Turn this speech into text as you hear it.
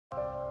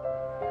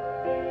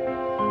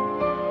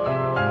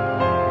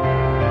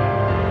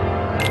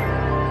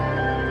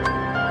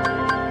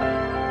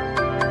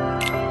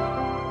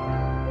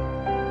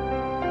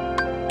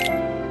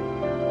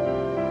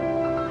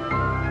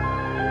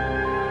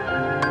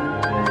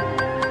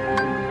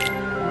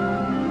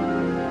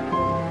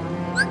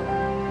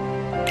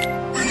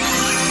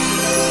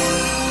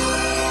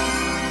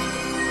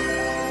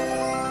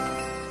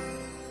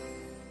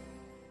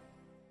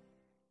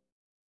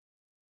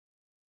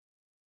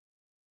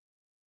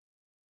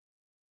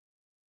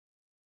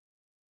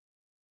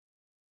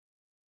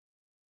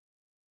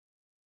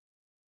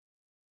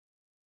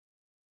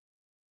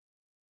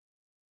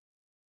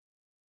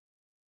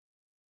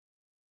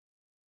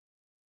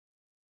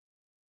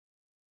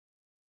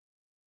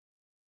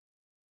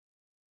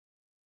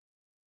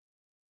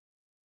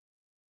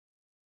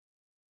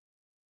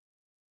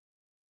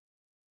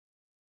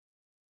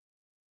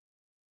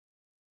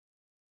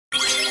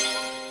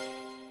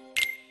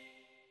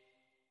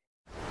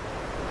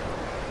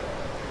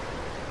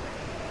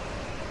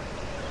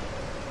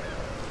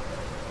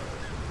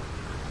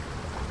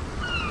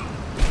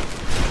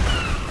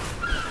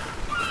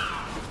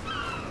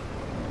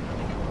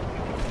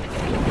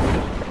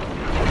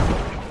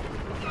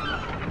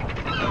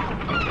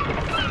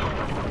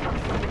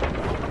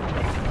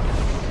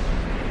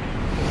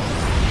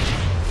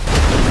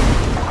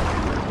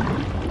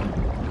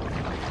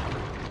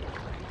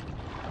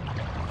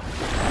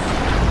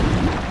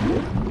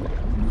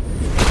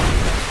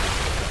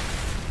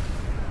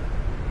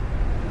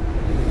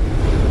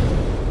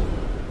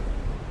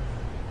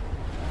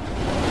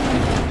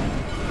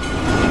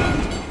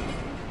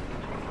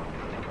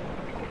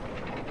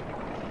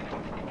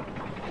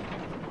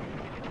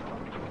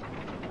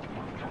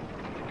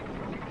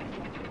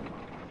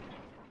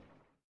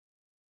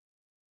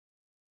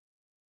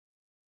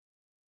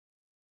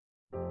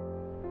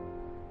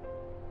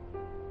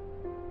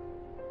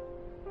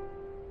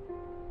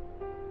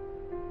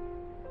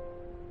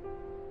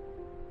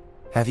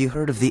Have you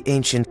heard of the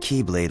ancient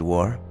Keyblade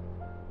War?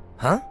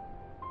 Huh?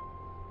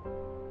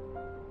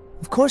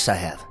 Of course I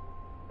have.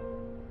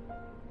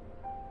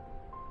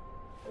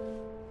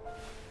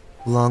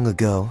 Long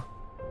ago,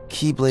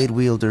 Keyblade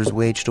wielders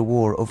waged a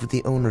war over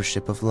the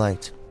ownership of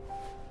light.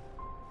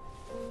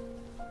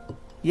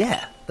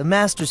 Yeah, the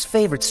Master's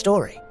favorite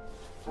story.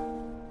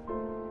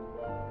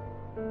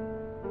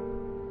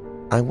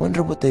 I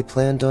wonder what they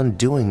planned on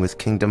doing with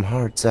Kingdom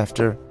Hearts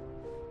after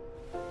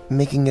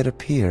making it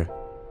appear.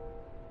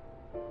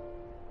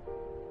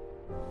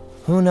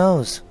 Who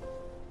knows?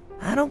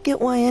 I don't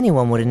get why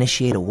anyone would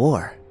initiate a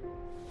war.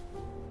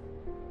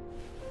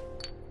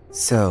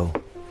 So,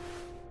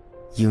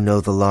 you know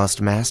the Lost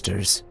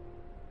Masters?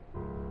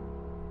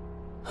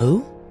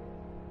 Who?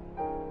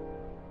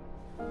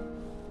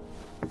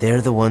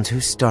 They're the ones who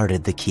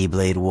started the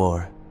Keyblade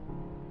War.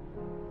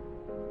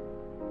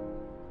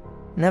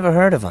 Never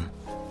heard of them.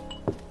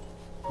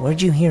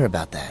 Where'd you hear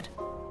about that?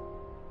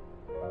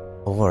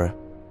 Or,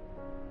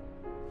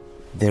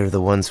 they're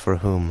the ones for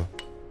whom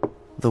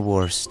the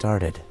war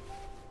started.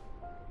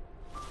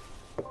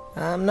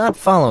 I'm not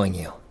following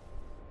you.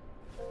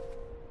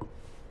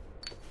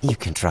 You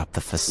can drop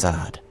the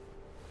facade.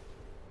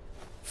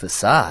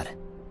 Facade?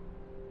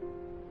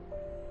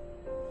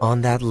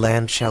 On that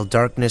land shall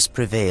darkness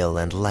prevail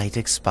and light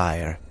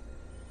expire.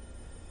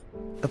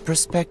 A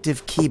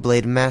prospective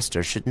Keyblade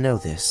Master should know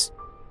this.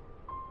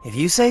 If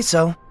you say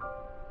so.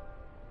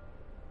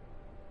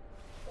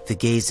 The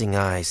gazing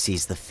eye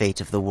sees the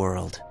fate of the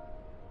world.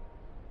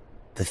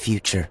 The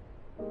future.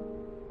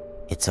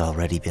 It's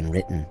already been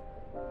written.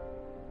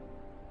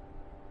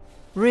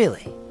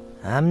 Really?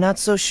 I'm not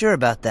so sure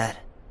about that.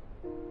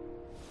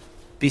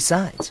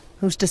 Besides,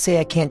 who's to say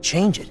I can't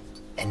change it?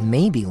 And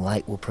maybe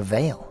light will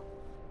prevail.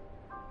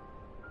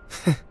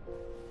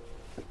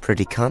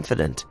 Pretty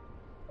confident.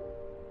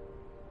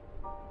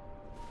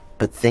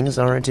 But things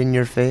aren't in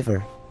your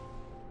favor.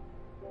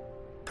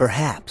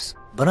 Perhaps,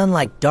 but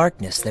unlike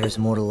darkness, there's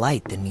more to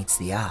light than meets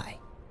the eye.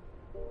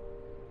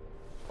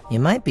 You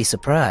might be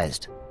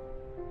surprised.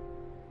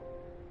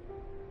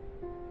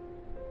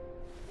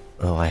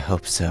 Oh, I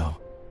hope so.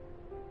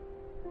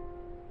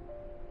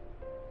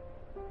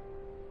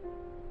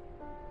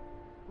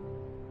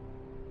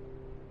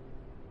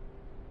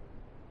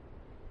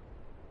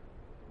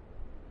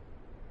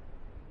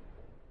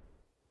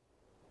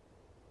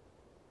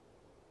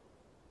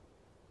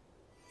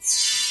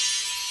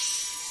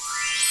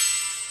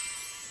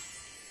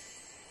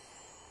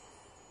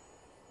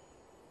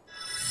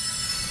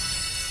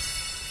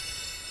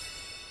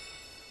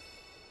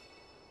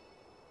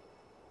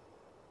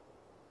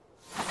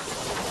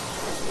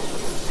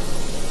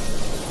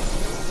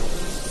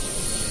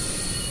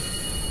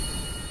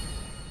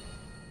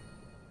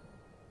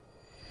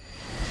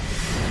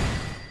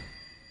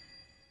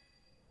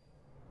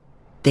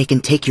 They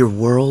can take your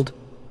world.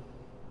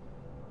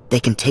 They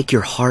can take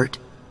your heart.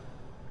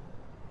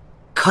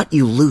 Cut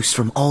you loose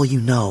from all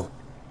you know.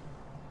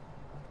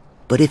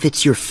 But if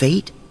it's your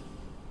fate,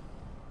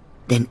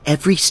 then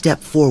every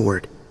step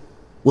forward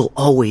will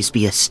always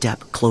be a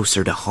step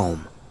closer to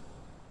home.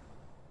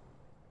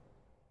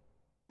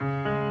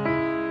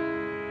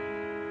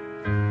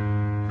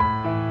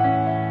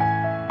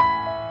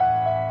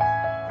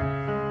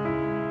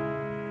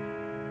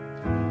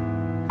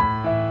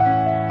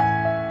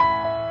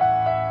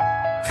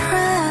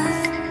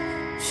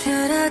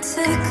 Should I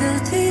take a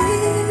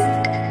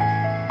deep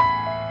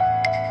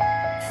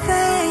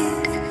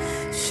faith?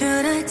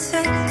 Should I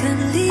take a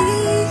leap?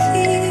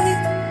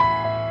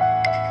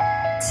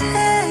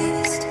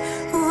 Taste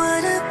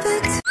what a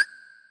bit.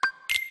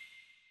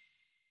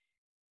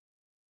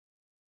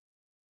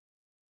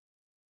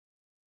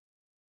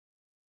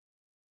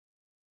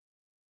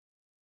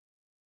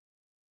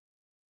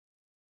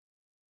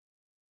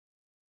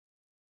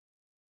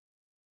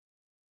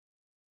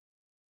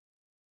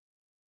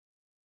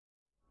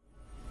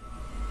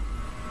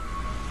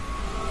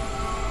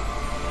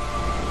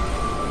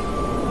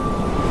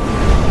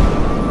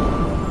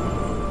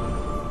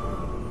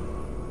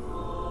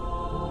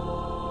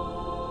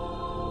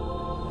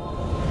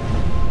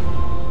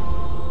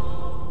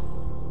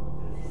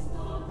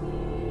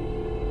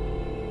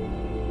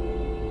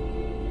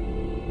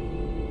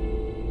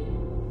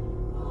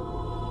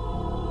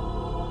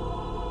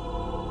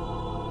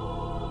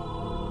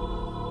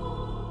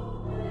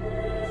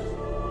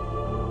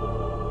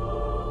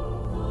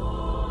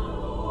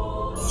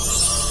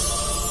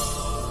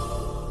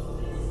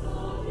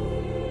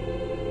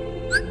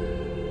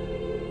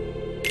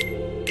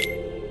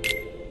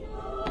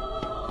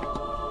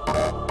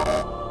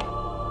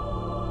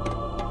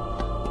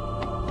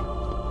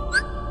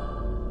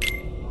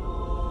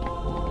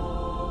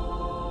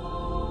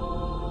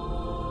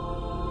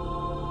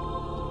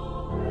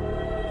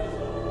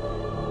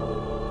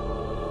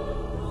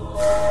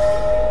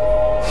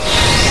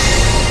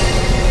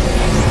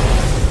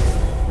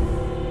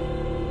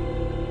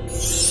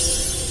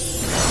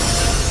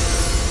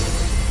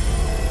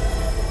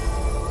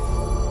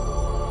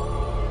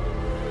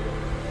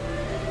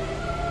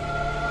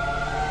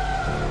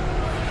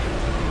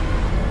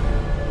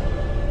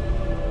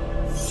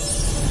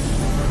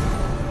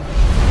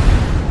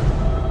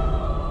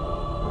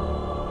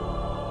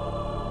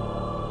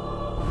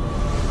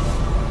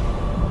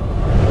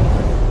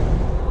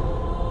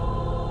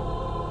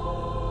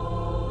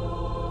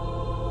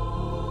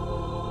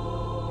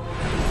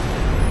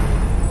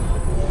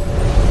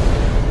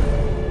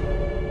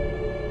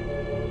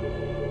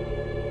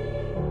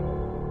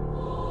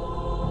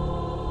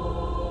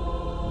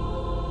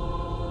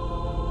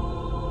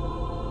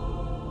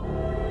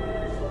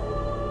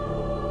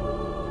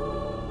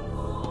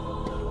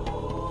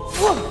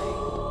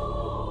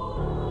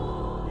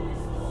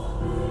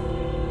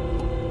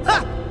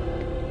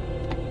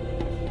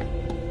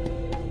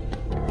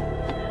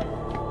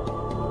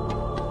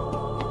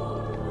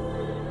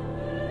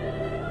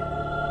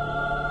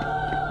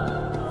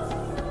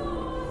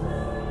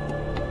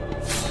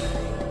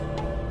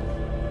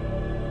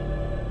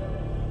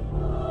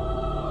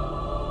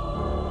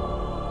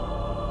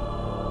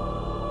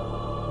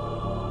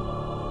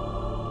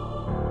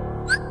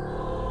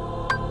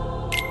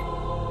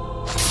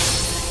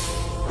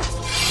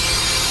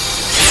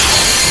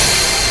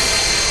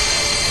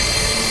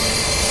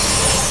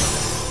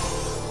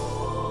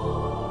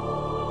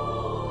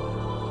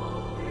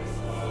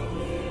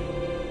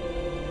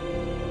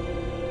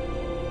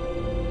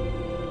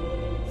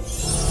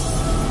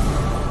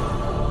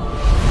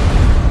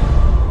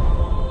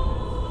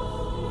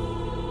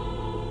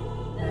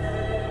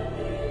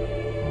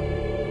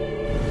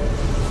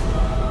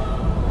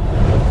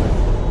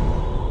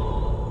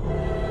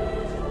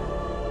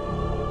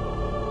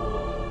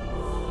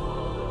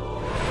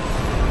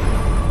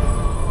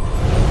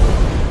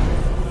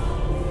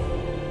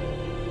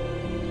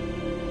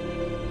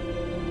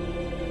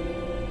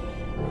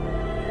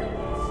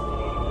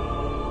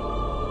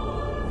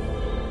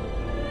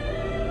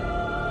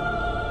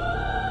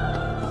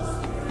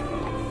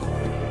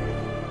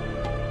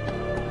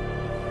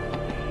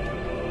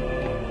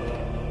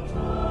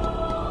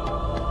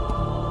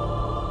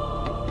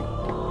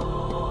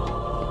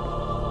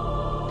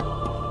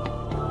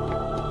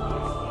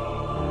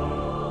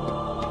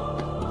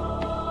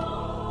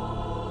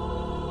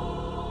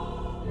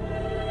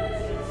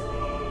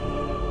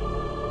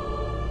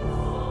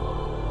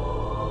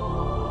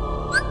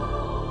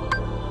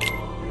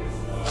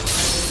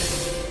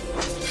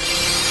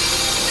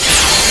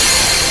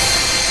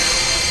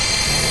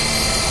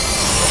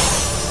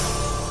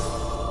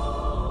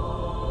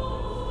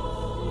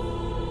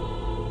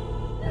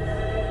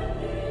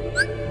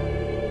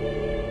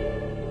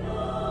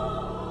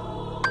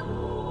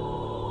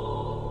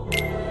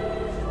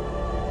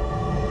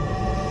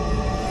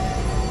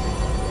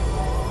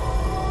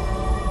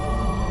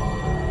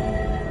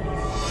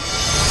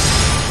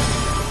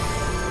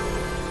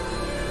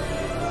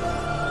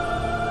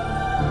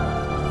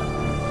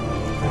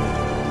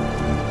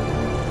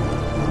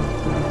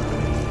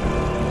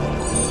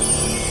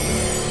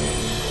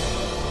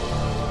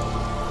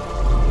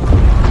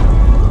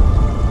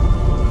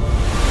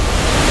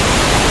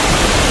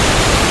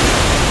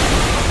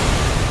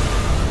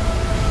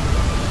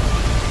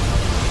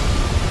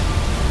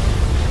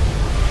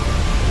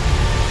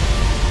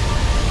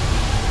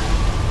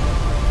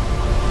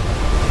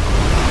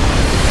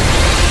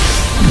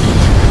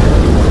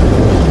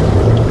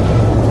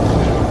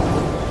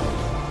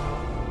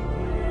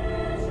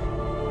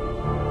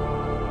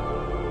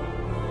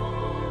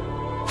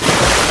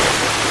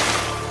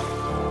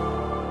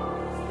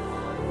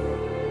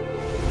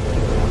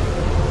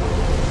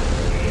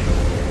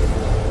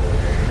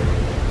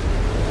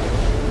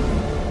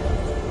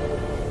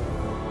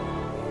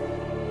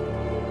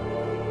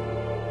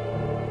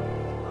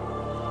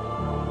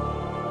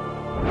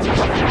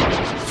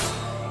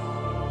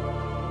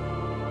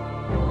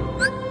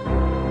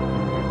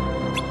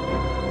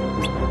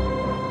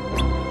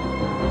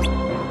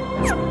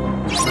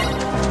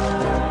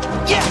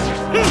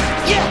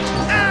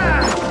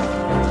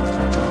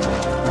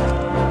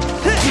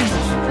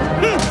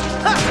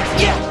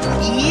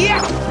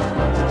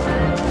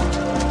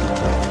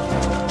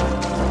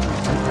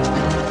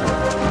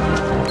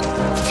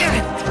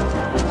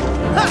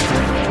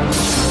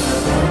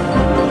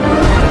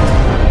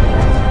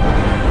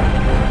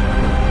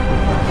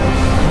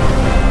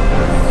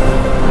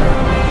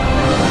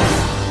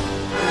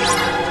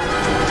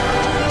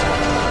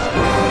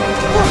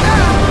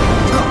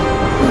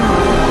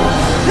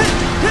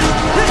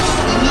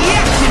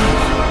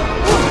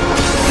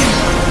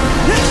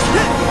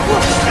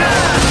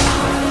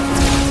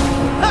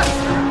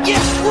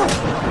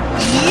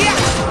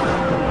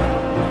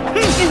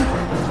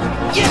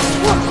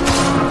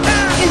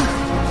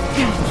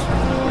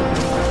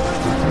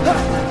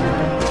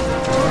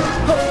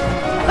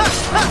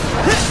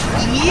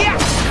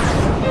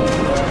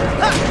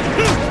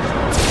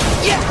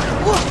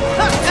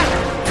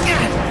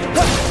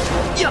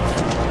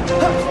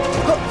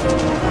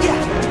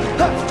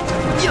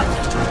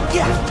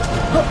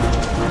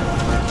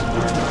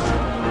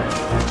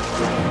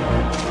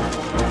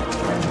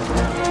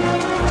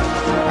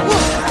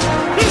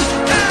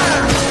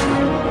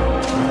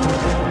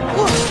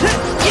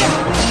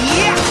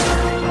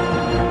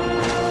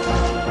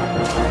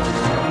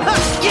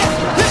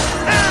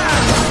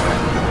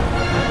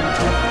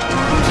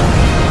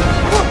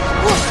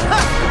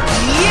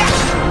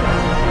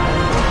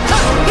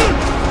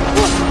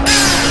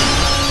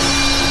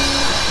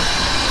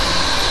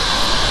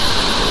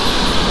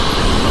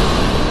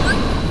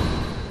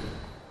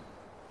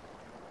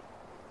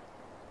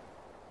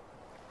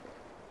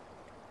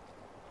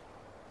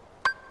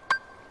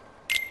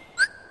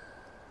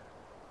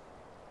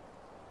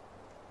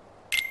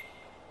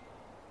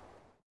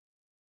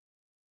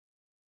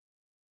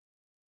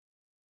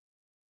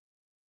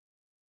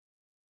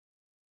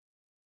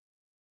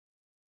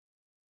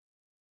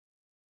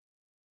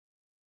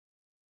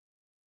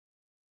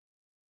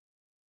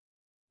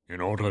 In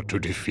order to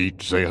defeat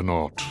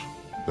Xehanort,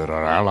 there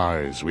are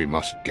allies we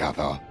must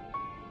gather,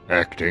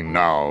 acting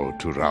now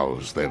to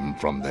rouse them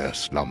from their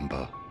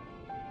slumber.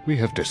 We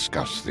have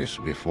discussed this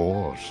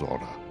before,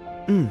 Sora.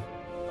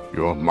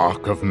 Your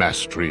Mark of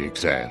Mastery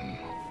exam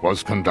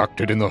was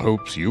conducted in the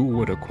hopes you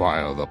would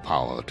acquire the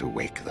power to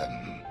wake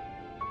them.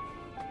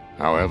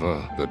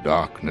 However, the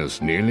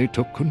darkness nearly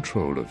took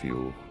control of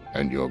you,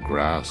 and your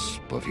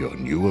grasp of your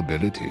new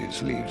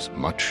abilities leaves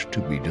much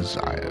to be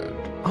desired.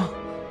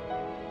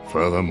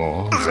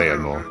 Furthermore,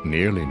 Xehanort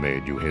nearly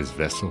made you his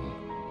vessel,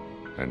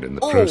 and in the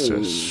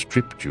process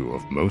stripped you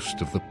of most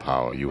of the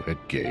power you had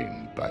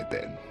gained by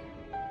then.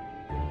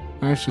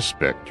 I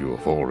suspect you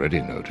have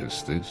already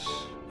noticed this,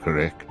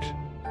 correct?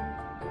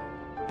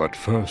 But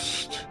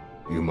first,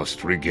 you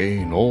must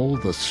regain all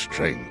the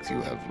strength you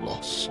have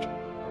lost.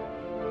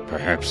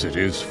 Perhaps it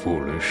is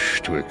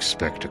foolish to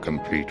expect a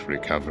complete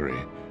recovery,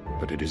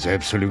 but it is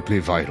absolutely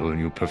vital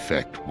you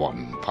perfect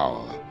one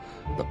power,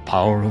 the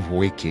power of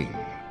waking,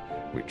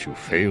 which you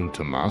failed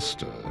to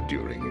master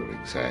during your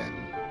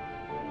exam.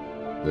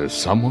 There's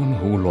someone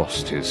who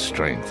lost his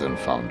strength and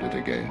found it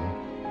again,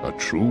 a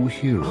true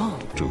hero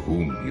to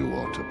whom you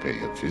ought to pay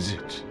a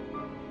visit.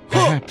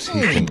 Perhaps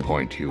he can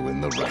point you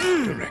in the right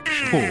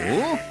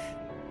direction.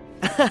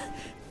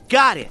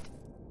 Got it!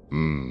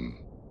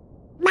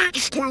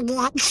 Master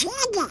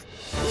Yoda.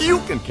 You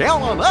can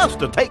count on us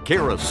to take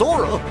care of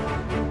Sora.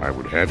 I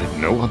would have it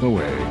no other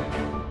way.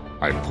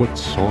 I put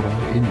Sora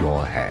in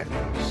your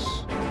hands.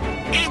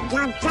 And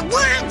don't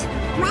forget,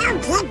 we'll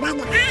keep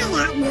an eye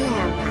on you.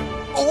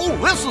 Oh,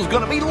 this is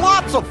gonna be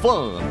lots of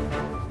fun!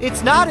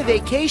 It's not a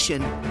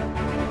vacation.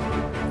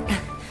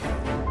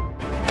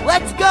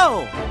 Let's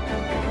go!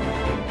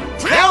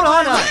 Count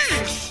on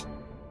us!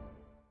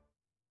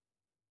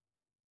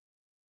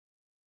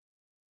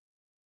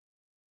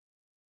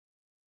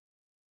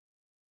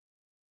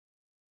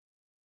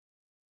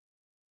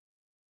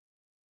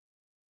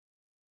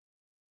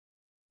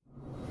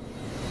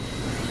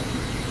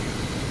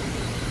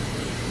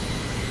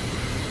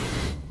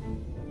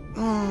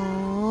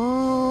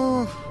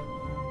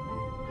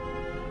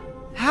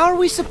 How are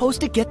we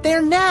supposed to get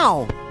there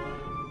now?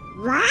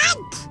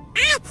 What?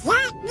 I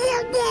thought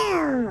you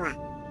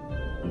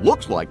knew.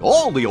 Looks like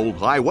all the old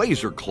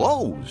highways are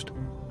closed.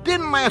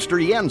 Didn't Master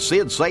Yen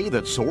Sid say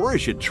that Sora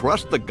should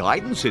trust the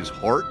guidance his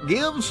heart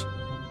gives?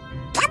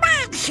 Come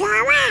on,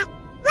 Sora.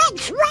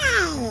 Which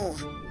way?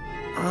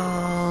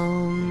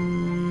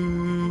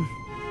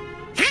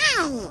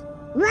 Hey,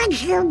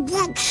 would you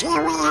get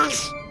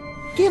serious?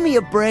 Give me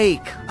a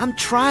break. I'm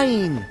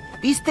trying.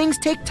 These things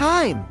take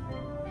time.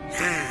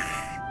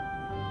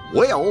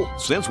 Well,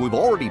 since we've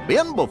already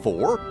been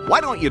before, why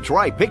don't you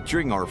try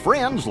picturing our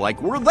friends like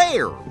we're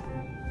there?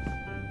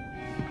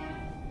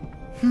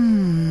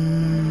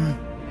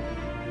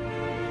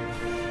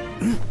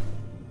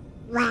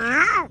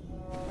 Well?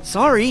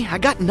 Sorry, I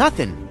got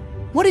nothing.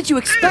 What did you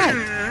expect?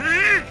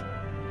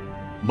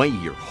 May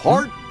your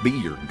heart be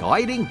your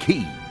guiding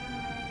key.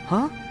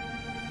 Huh?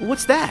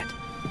 What's that?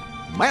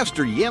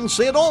 Master Yen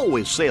Sid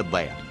always said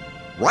that,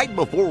 right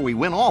before we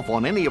went off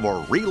on any of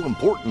our real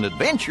important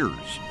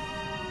adventures.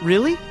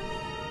 Really?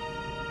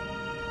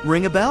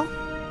 Ring a bell?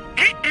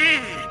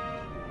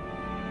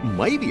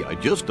 Maybe I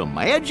just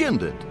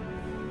imagined it.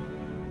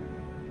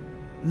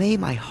 May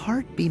my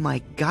heart be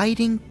my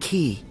guiding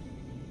key.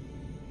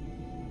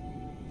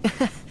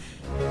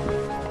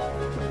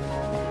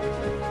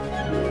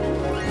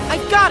 I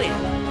got it!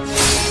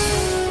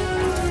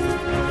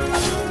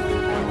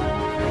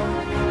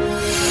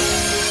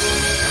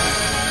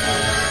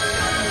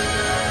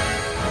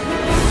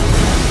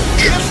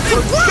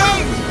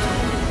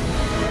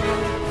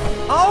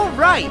 All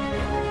right!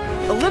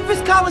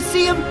 Olympus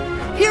Coliseum,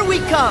 here we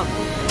come!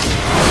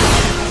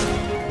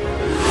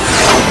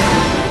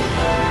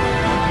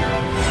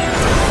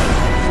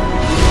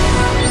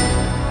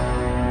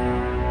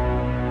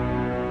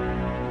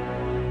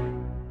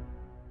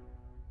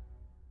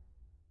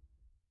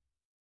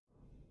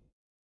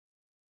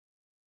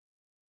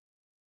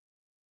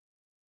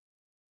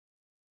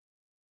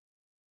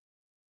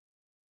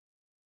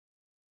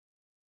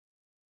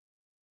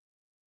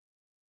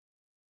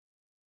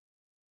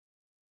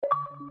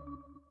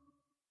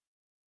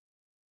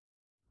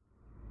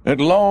 At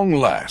long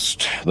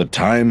last, the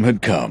time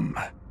had come.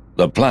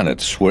 The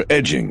planets were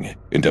edging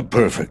into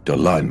perfect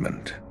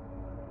alignment.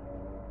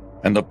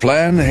 And the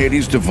plan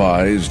Hades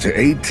devised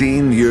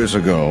 18 years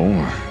ago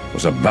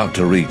was about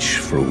to reach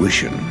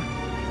fruition.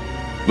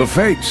 The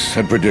Fates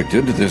had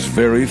predicted this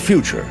very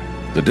future,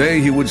 the day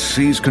he would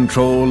seize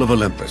control of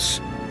Olympus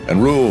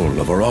and rule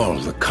over all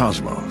the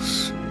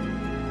cosmos.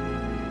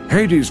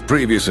 Hades'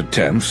 previous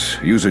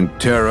attempts, using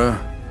Terra,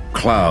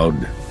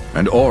 Cloud,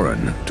 and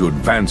Auron to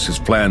advance his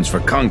plans for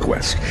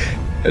conquest,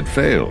 had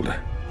failed.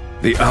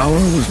 The hour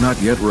was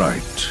not yet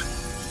right.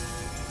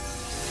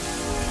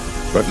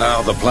 But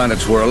now the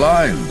planets were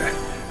aligned,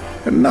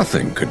 and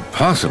nothing could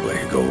possibly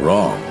go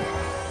wrong.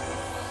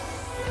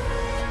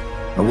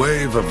 A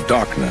wave of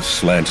darkness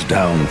slants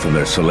down from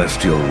their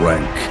celestial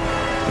rank,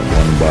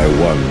 One by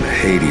one,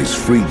 Hades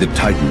freed the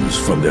Titans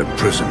from their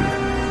prison.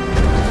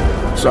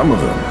 Some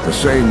of them, the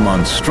same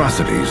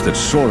monstrosities that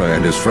Sora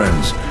and his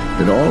friends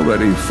had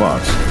already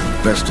fought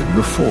and bested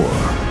before.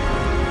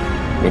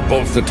 With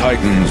both the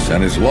Titans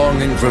and his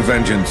longing for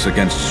vengeance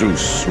against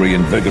Zeus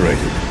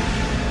reinvigorated,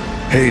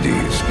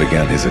 Hades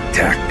began his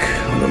attack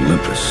on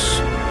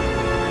Olympus.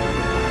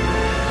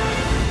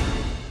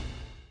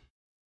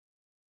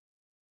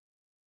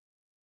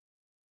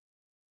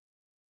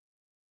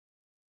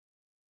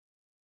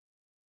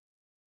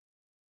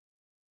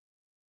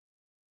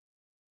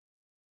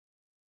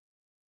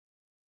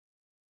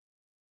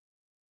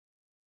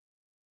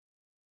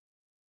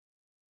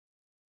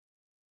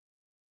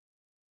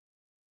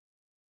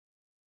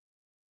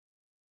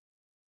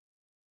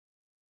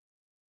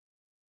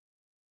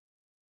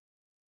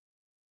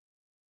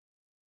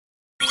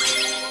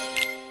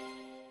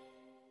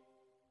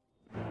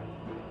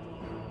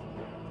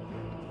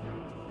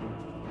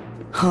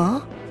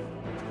 Huh?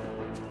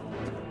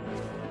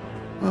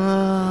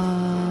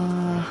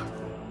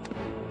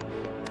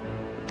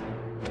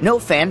 No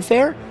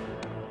fanfare?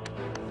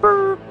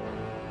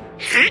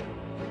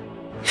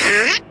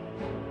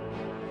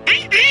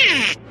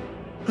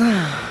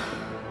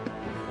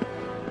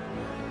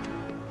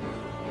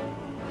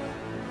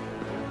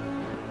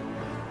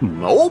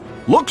 Nope.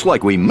 Looks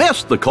like we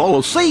missed the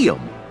Colosseum.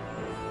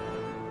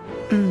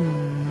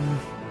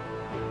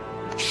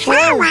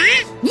 Sora,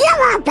 you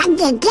opened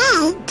the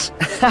gate.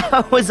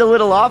 I was a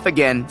little off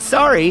again.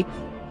 Sorry.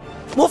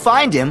 We'll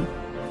find him.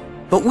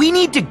 But we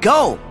need to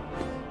go.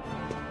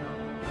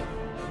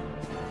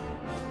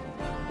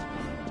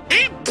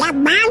 Up the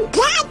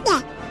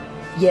mountain.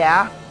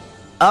 Yeah.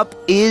 Up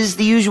is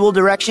the usual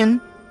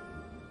direction.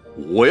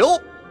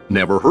 Well,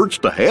 never hurts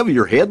to have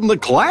your head in the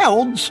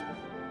clouds.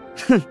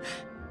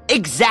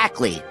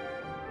 Exactly.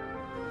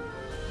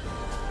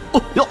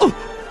 Yeah.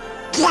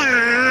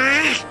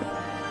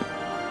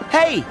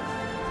 Hey,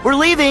 we're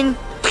leaving.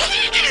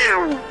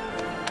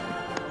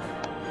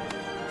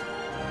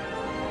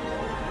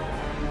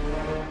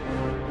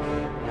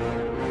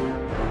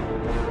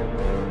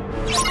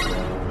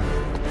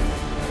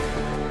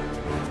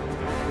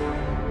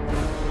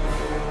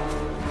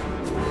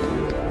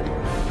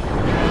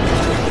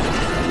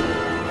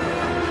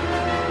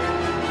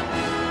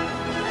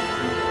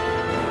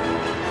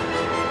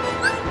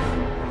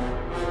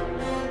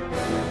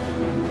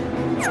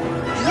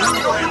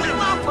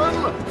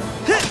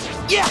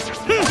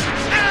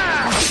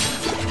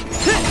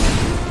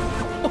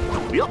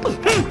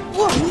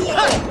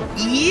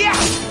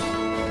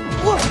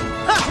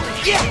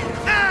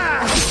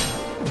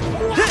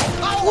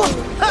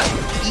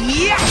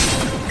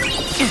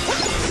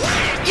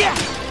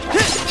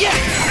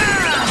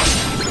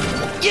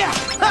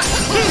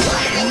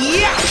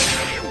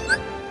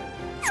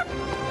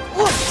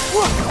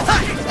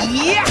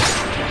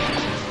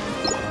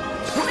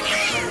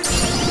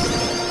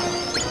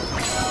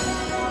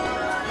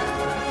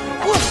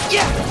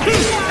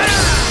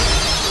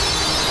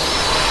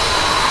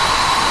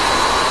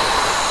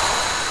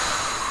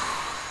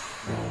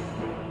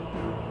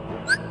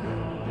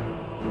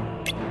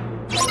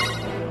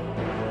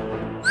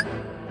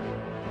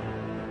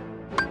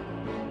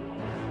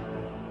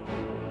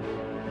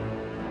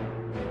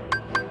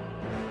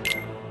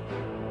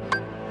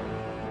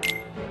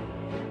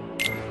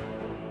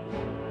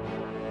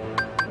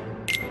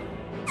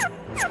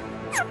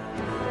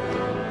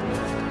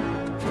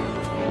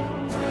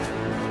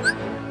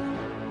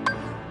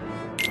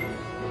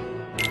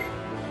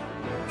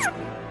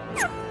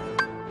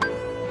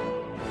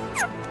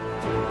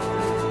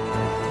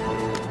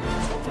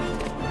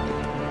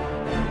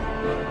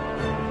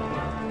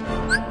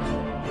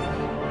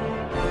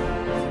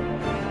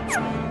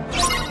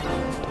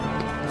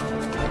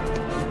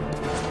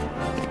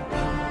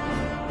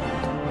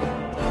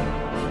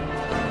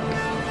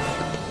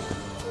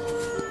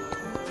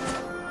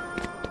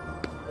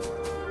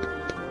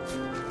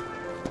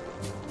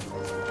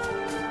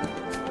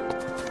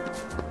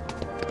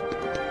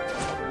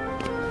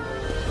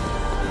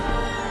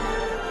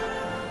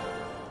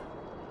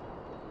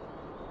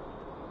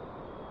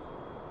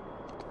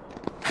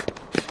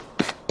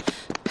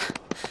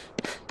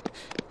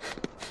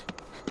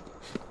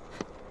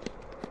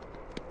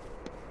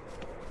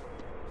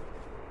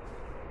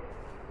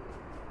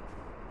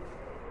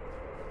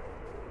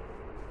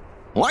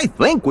 I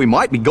think we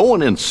might be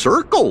going in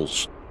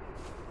circles.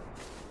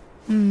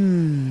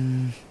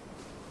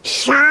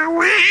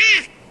 Sora.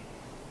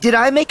 Did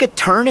I make a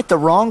turn at the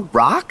wrong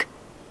rock?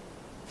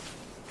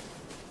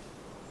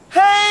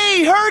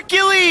 Hey,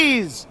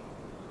 Hercules!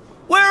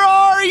 Where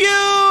are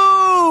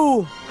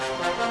you?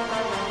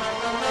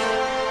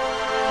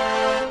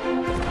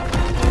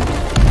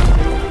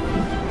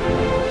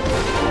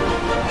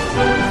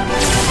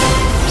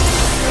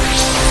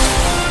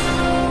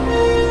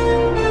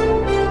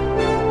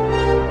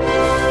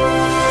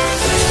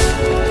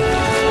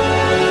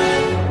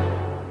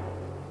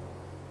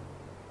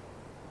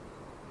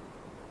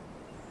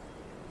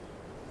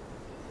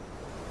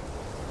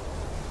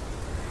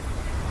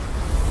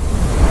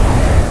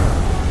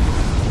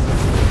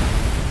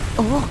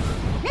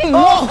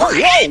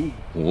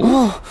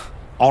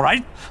 All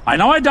right, I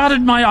know I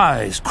dotted my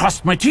I's,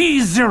 crossed my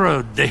T's,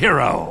 zeroed the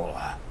hero.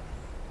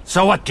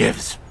 So what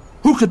gives?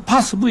 Who could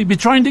possibly be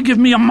trying to give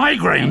me a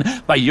migraine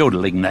by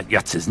yodeling that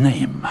Yutz's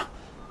name?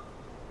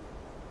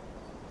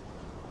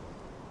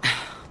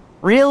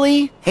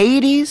 Really?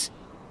 Hades?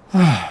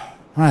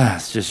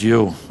 It's just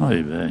you.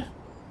 Oy vey.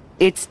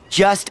 It's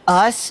just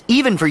us?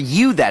 Even for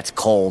you, that's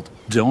cold.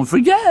 Don't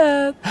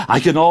forget, I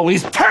can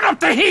always turn up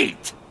the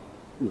heat!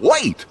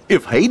 Wait,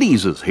 if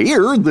Hades is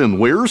here, then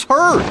where's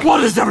her?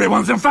 What is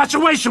everyone's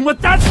infatuation with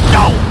that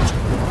stone?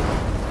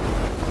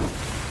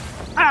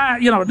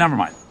 You know what, never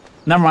mind.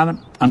 Never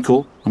mind, I'm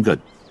cool, I'm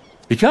good.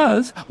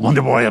 Because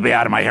Wonder Boy will be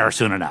out of my hair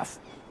soon enough.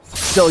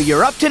 So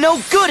you're up to no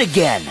good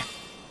again!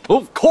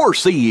 Of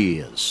course he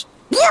is.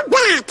 You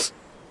bet!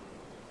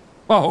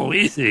 Oh,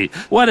 easy.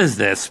 What is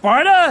this,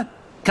 Sparta?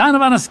 Kind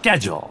of on a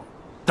schedule.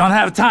 Don't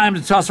have time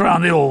to toss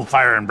around the old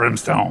fire and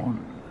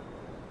brimstone.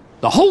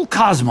 The whole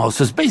cosmos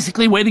is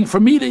basically waiting for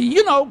me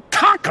to,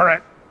 conquer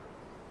it.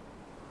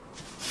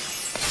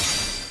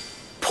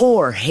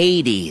 Poor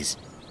Hades.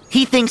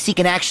 He thinks he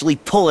can actually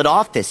pull it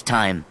off this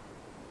time.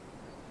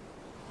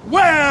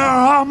 Where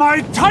are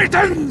my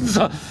titans?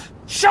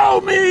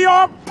 Show me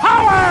your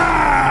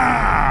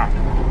power!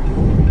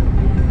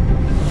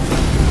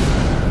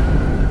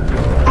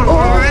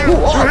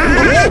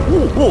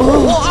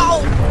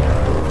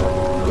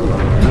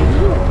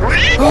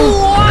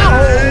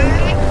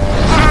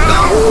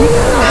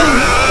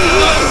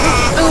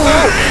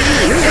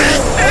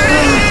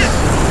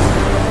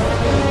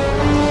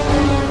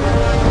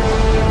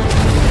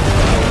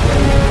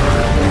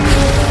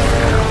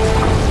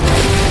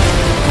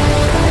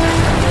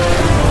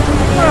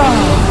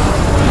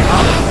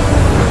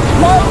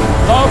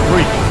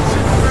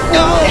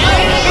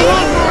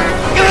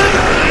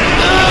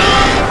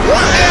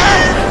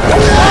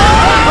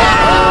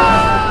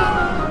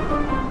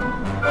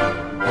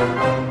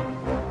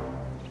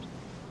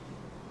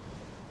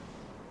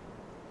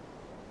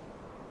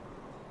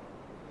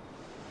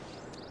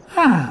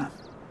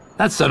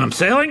 That's sent him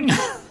sailing.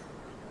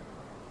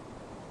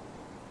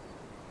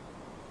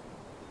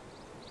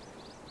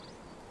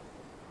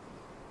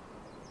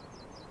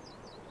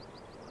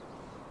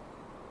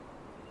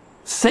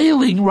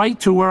 Sailing right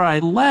to where I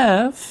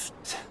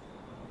left.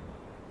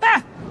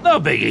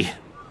 No biggie.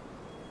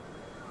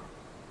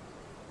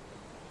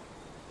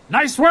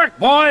 Nice work,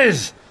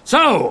 boys.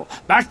 So,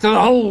 back to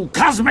the whole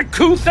cosmic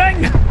coup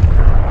thing?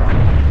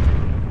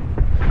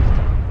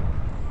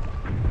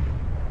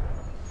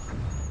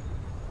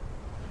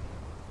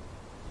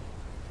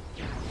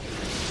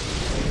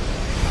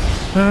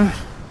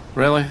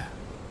 Really?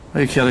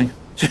 Are you kidding?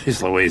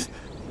 Jeez Louise.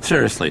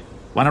 Seriously,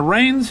 when it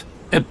rains,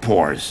 it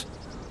pours.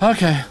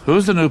 Okay,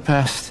 who's the new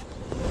pest?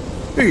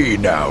 Hey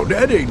now,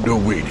 that ain't no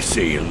way to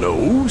say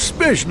hello,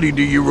 especially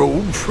to your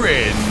old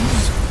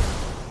friends.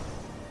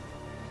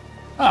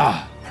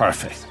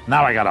 Perfect.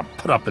 Now I gotta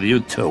put up with you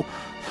too.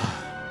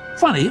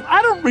 Funny,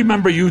 I don't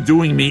remember you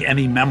doing me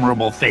any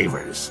memorable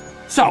favors.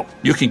 So,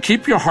 you can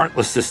keep your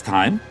heartless this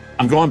time.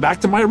 I'm going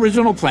back to my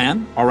original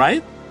plan,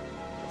 alright?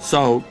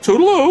 So,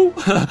 toodaloo.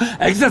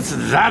 Exits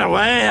that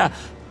away.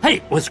 Hey,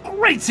 it was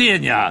great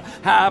seeing ya.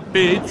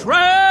 Happy trails!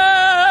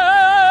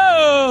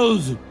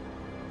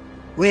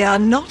 We are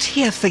not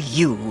here for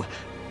you.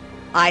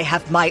 I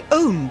have my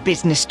own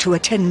business to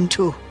attend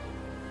to.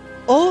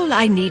 All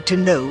I need to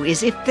know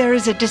is if there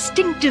is a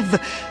distinctive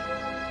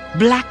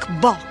black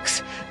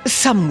box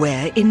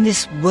somewhere in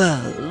this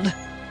world.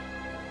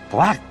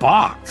 Black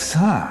box,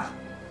 huh?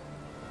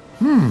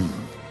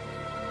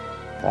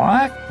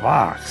 Black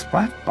box,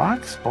 black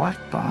box, black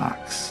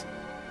box.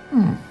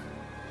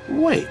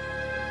 Wait.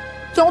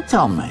 Don't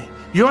tell me.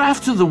 You're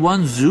after the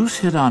one Zeus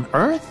hit on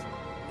Earth?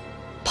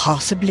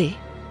 Possibly.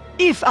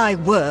 If I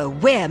were,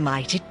 where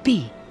might it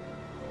be?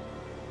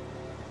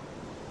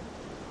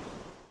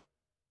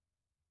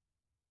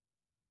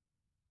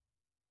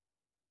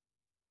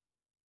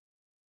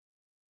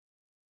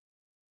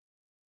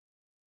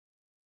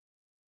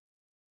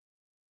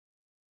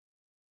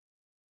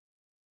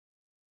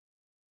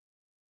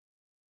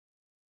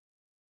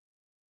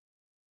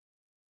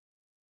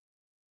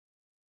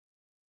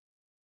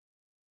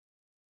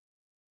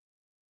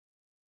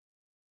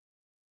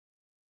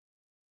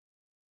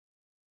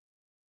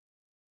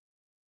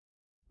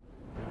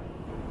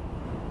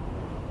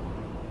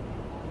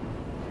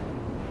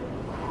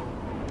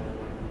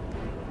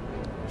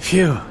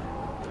 Phew.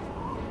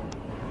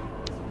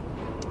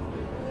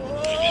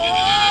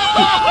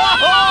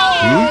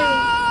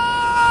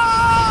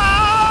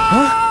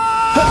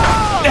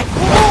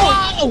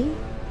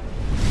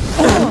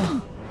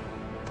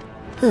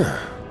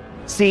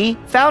 See?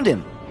 Found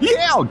him.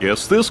 Yeah, I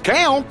guess this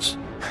counts.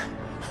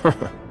 Let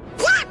me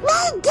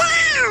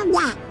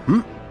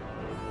down!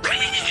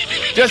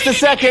 Just a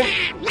second.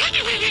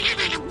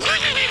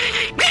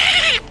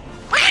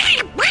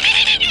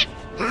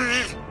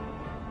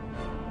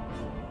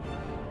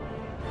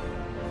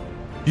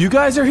 You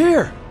guys are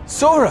here!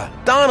 Sora,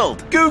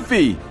 Donald,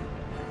 Goofy!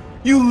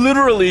 You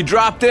literally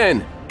dropped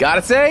in.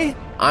 Gotta say,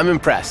 I'm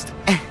impressed.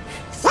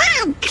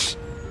 Thanks!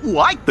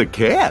 Like the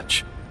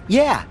catch.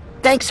 Yeah,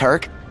 thanks,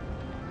 Herc.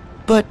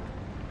 But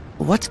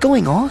what's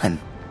going on?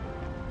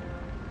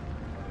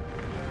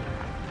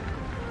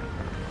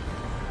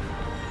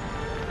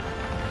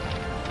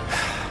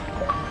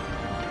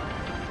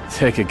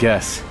 Take a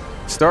guess.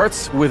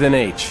 Starts with an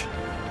H.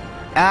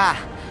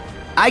 Ah,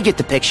 I get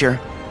the picture.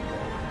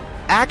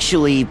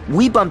 Actually,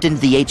 we bumped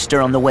into the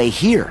H-Star on the way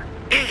here.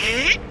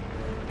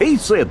 He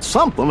said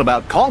something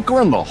about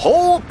conquering the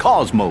whole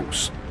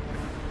cosmos.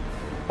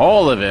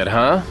 All of it,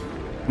 huh?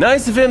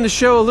 Nice of him to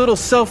show a little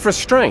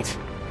self-restraint.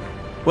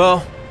 Well,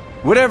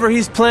 whatever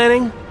he's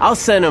planning, I'll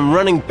send him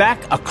running back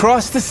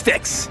across the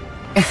sticks.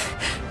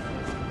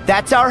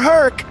 That's our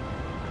Herc.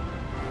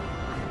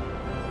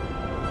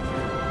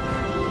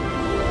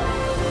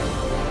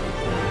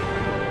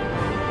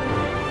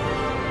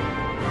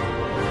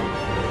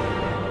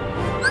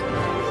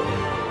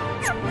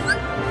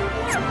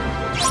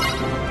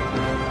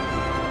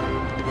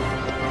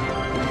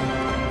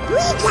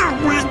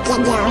 We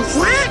don't want to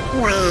go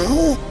that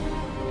way.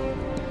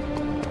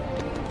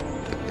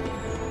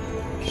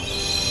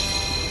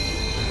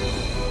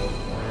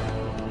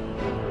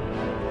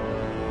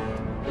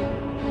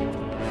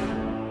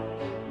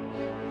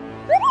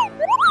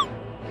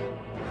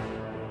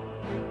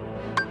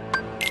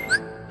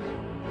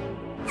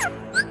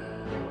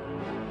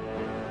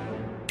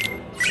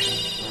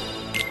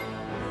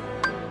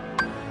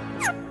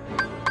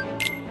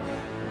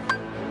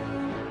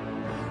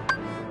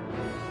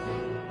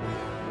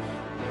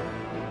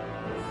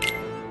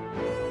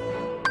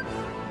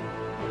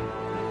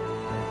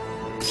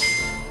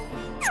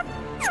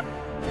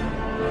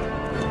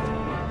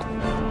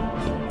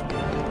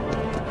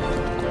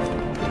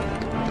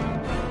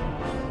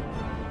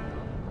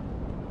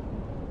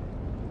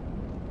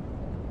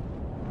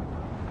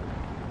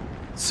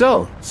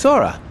 So,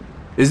 Sora,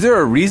 is there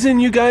a reason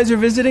you guys are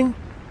visiting?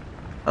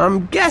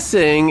 I'm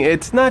guessing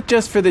it's not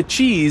just for the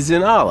cheese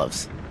and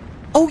olives.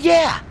 Oh,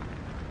 yeah.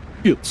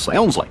 It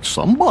sounds like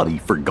somebody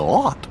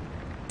forgot.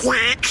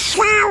 Jack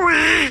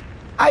Sora.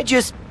 I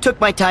just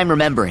took my time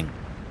remembering.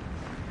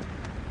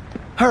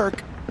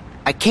 Herc,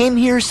 I came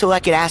here so I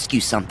could ask you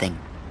something.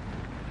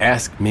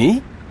 Ask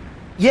me?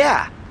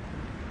 Yeah.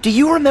 Do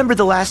you remember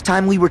the last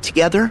time we were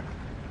together?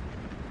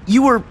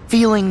 You were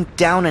feeling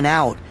down and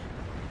out.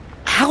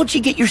 How'd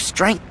you get your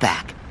strength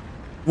back?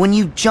 When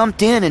you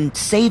jumped in and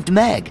saved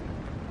Meg?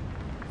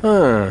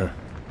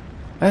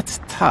 That's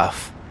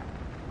tough.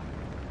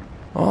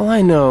 All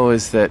I know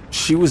is that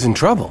she was in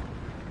trouble.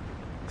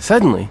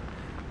 Suddenly,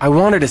 I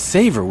wanted to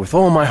save her with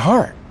all my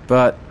heart,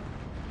 but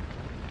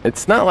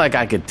it's not like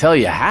I could tell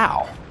you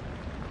how.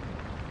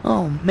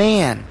 Oh,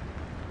 man.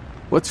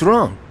 What's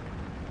wrong?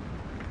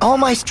 All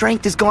my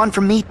strength is gone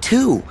from me,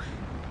 too.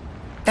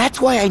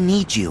 That's why I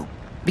need you.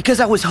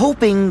 Because I was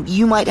hoping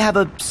you might have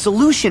a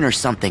solution or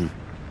something.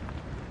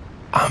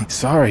 I'm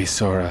sorry,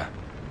 Sora.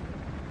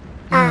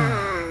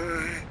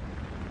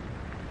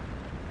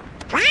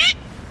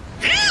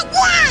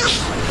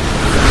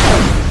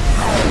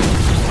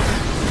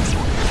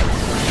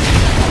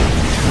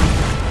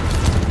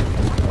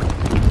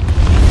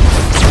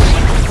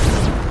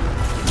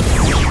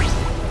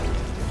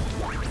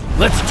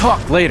 Let's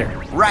talk later.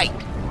 Right.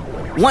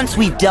 Once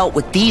we've dealt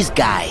with these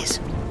guys.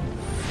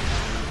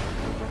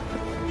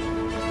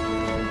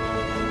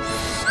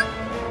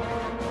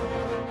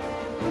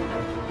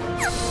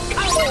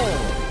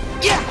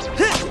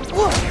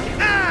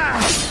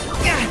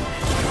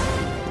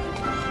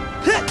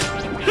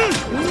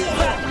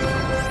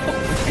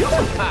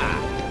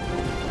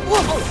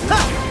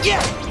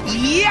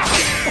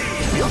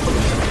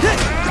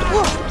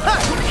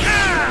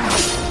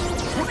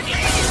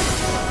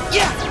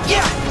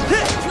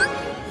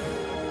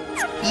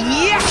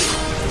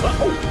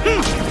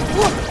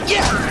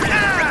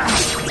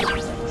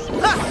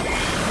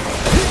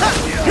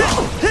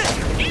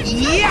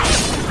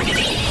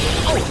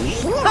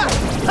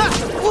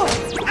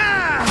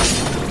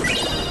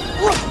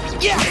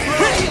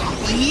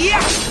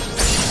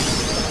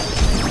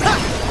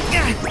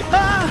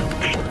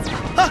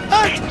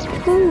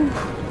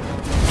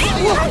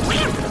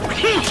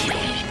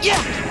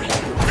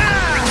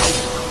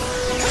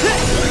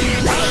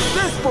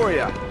 This for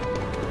ya.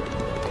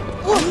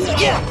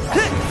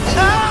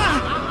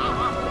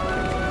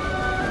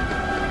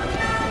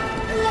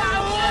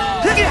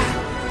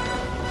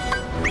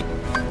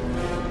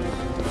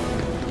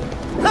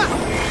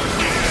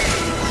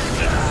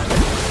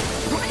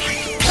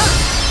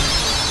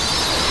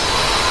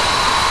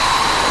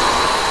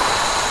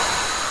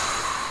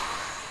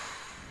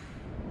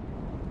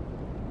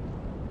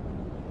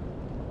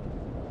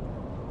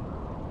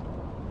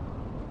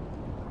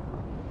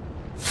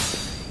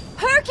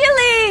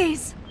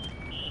 Hercules!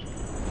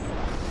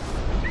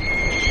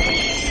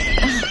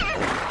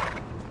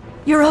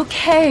 You're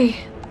okay.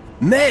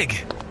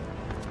 Meg!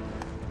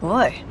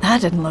 Boy,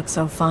 that didn't look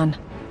so fun.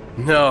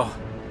 No,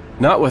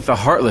 not with the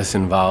Heartless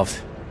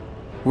involved.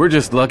 We're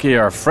just lucky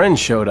our friend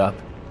showed up.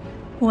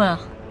 Well,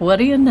 what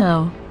do you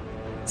know?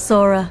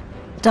 Sora,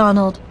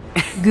 Donald,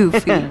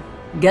 Goofy.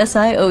 Guess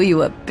I owe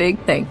you a big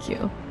thank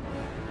you.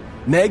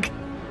 Meg,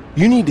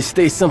 you need to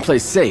stay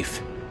someplace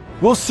safe.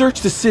 We'll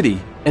search the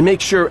city and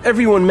make sure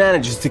everyone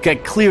manages to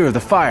get clear of the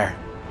fire.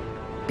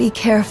 Be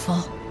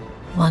careful,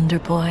 Wonder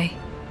Boy.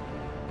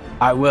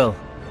 I will.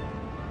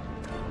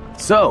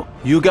 So,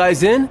 you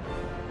guys in?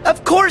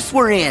 Of course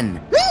we're in!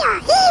 We are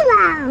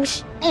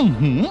heroes!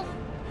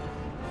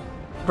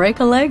 Break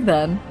a leg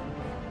then.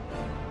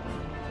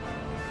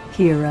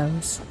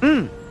 Heroes.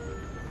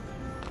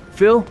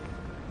 Phil,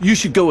 you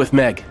should go with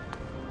Meg.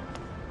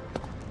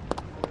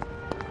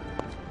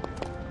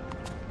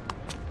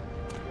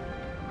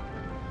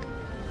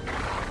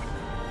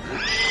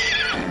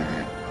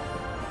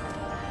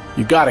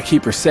 You gotta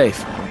keep her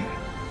safe.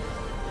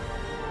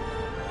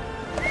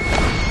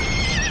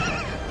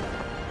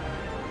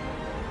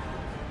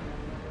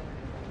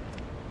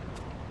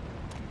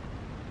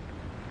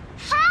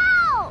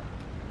 Help!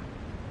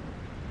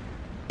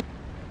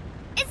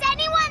 Is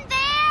anyone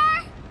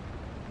there?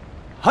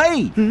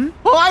 Hey,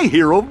 I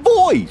hear a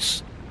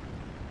voice.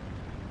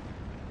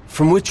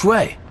 From which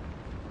way?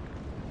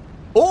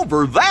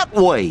 Over that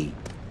way.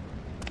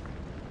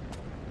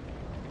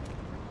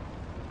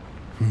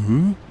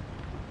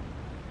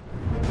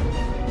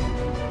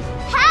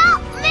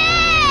 Help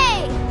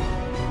me!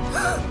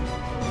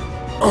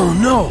 Oh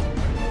no!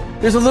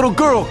 There's a little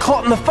girl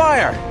caught in the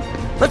fire!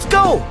 Let's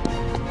go!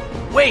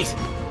 Wait!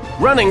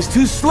 Running's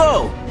too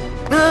slow!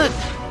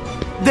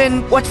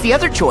 Then what's the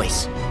other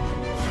choice?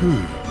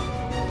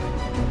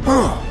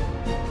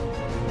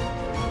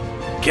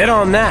 Get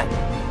on that!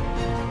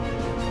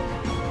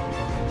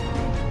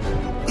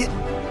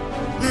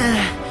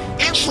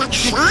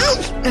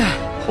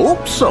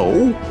 Hope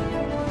so.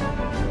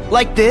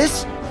 Like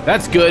this?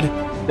 That's good.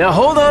 Now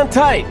hold on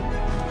tight!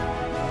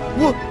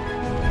 Whoa!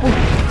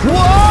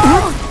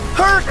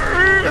 Herc!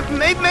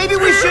 Maybe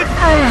we should...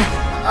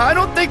 I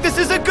don't think this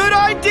is a good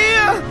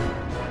idea!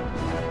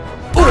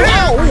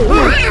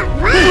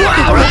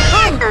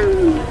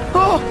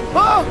 Oh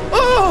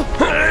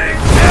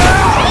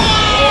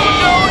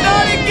no,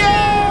 not again!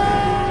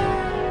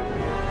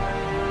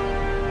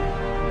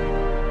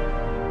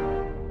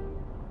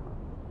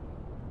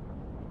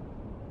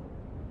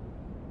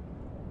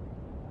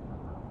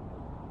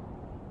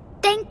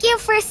 Thank you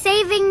for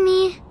saving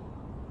me.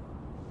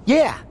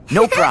 Yeah,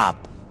 no prob.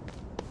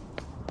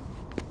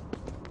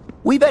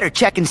 We better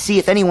check and see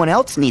if anyone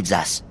else needs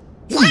us.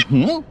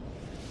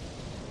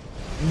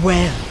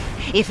 Well,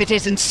 if it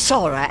isn't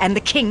Sora and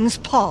the King's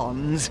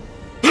pawns.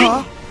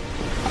 Huh?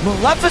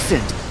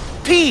 Maleficent!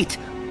 Pete!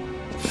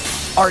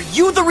 Are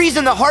you the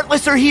reason the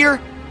Heartless are here?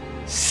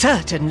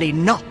 Certainly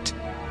not.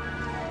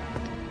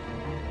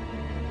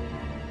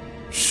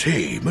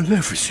 Say,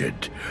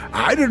 Maleficent,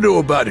 I don't know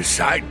about his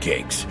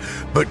sidekicks,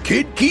 but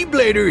Kid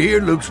Keyblader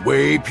here looks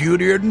way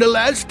punier than the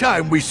last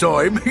time we saw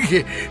him.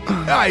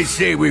 I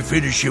say we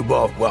finish him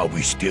off while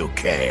we still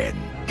can.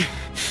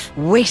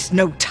 Waste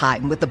no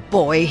time with the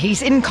boy.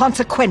 He's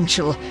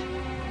inconsequential.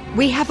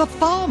 We have a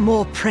far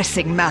more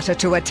pressing matter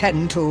to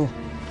attend to.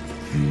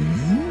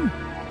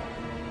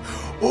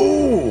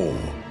 Oh,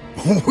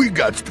 we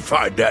got to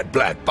find that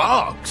black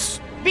box.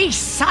 Be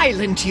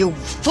silent, you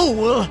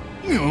fool!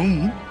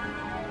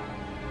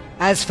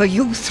 As for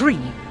you three,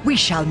 we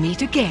shall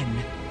meet again,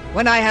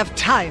 when I have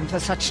time for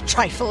such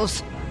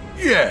trifles.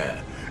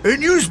 Yeah,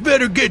 and you's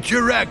better get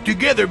your act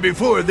together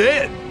before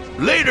then.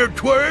 Later,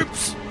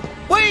 twerps!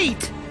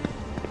 Wait!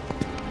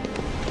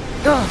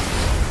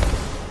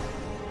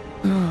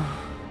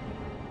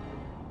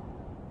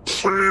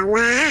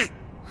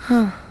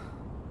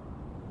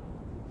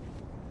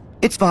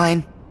 It's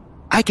fine.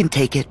 I can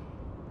take it.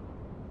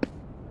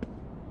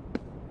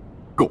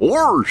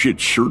 Gosh,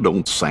 it sure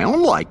don't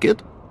sound like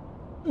it.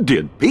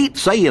 Did Pete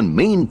saying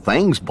mean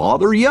things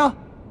bother you?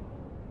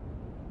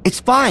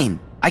 It's fine.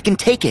 I can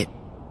take it.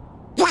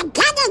 You're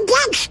gonna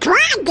get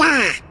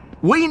stronger.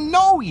 We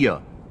know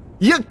you.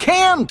 You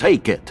can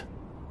take it.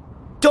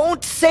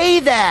 Don't say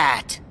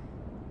that!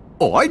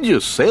 Oh, I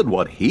just said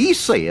what he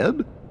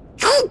said.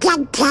 He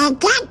can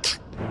take it.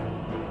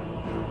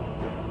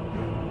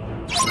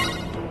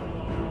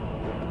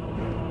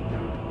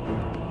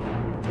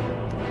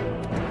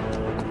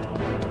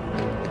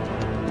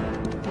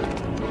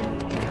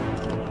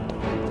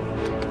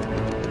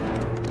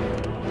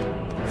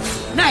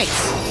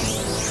 Nice!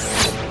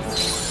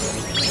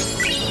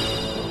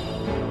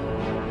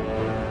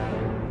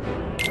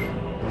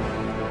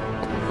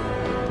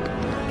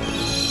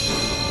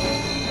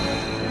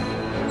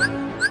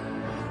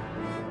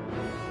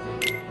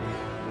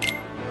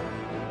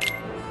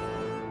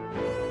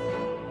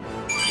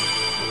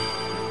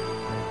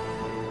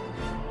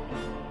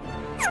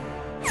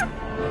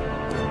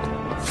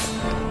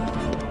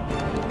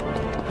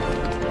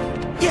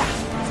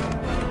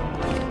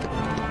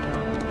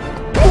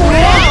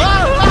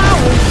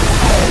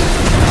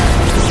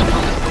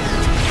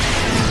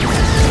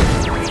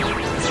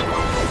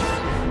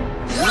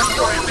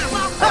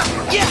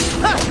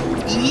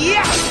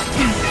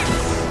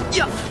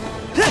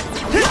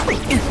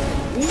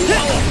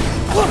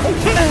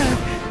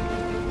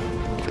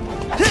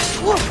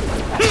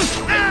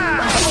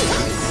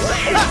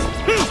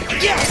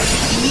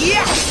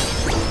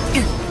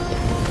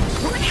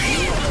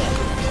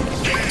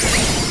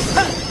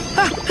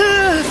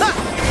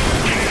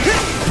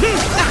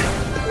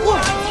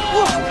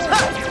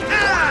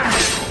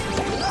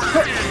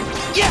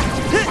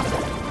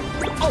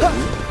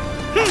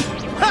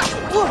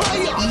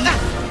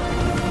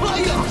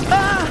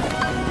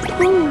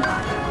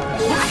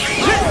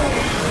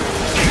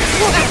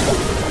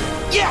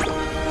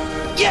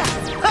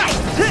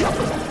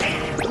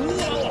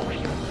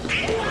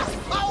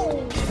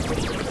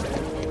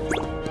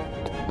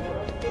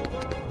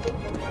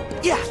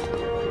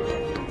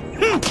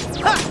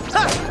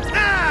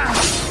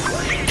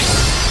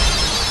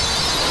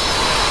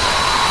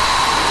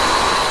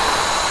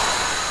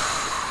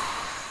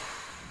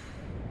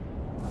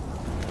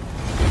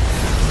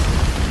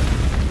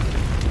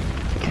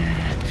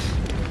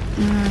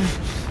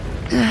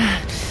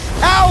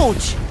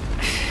 Ouch!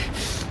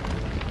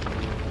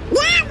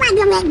 Now what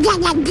are we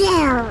gonna do?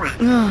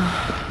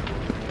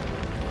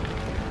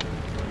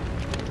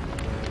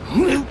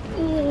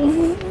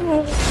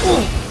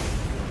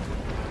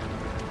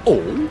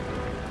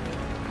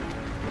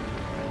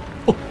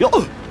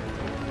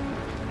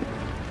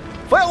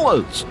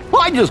 Fellas,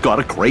 I just got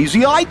a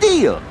crazy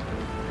idea.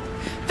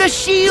 The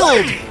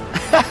shield!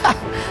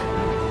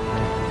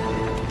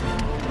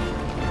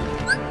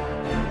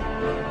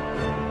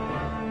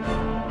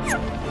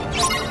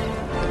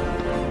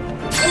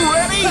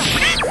 Ready?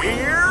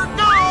 Here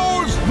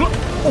goes!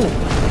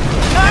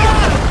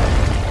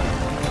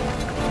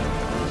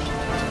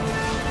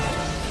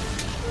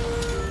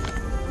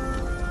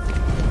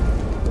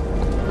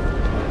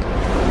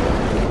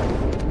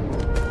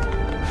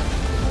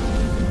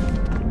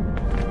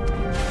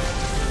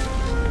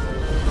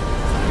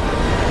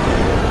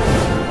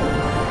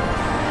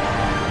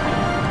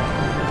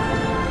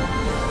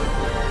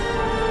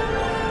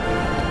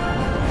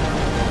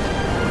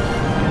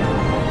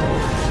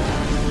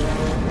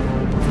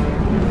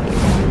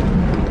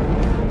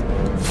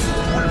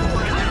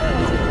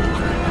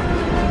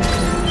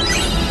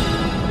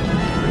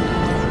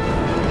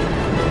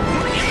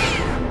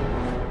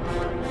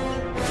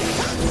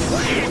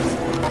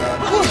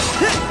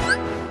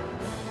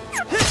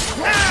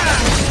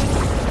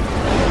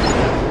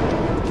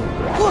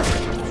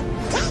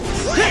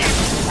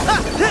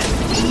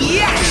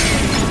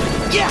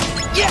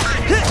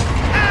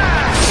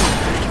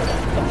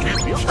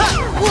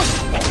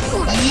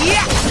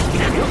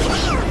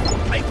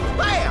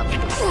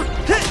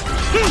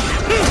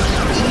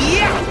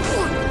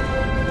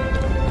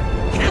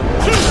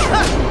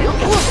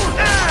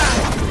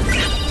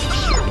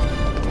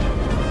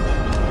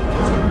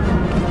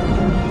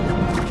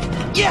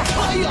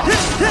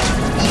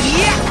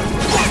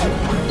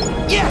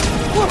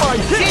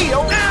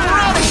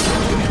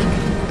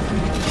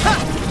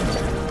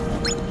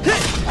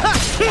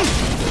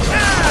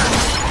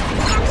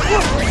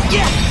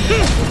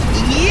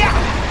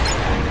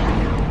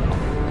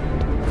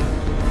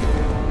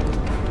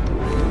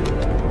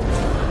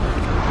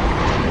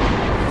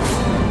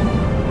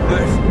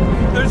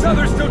 There's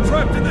others still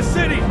trapped in the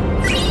city!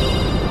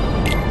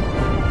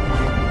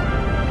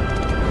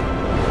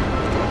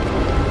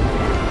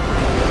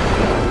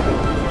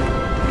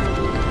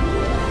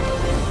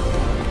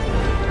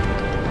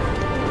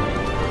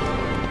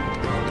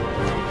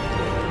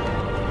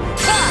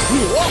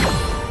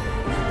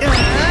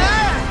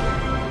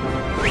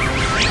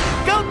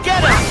 Go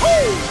get him!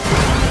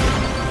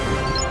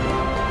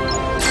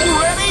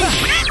 Ready?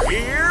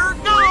 Here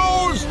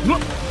goes!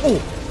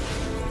 Oh.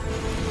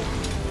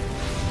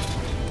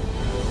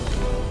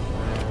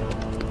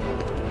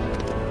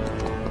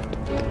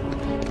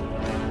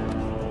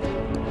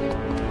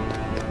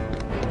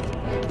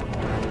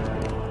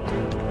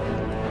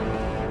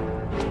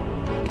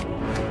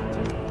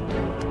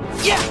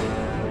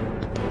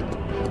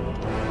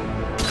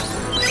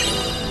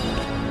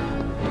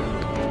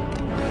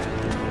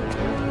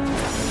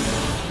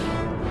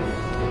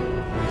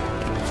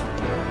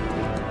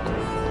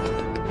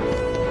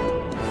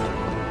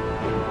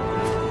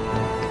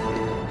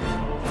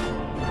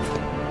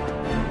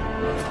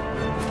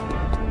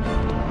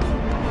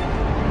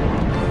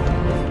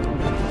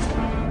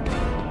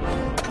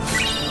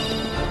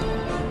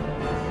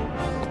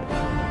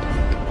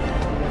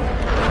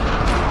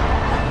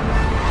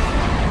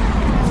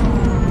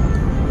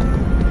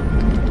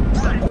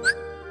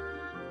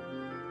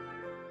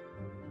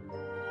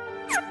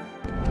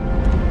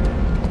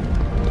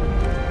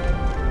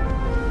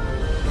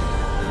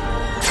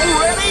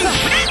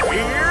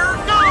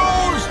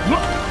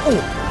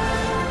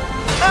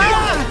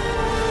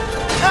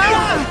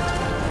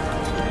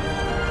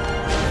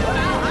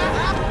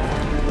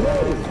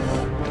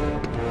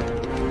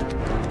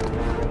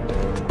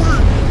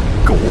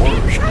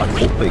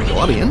 They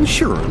got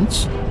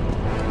insurance.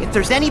 If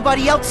there's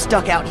anybody else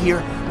stuck out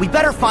here, we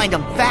better find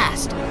them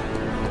fast.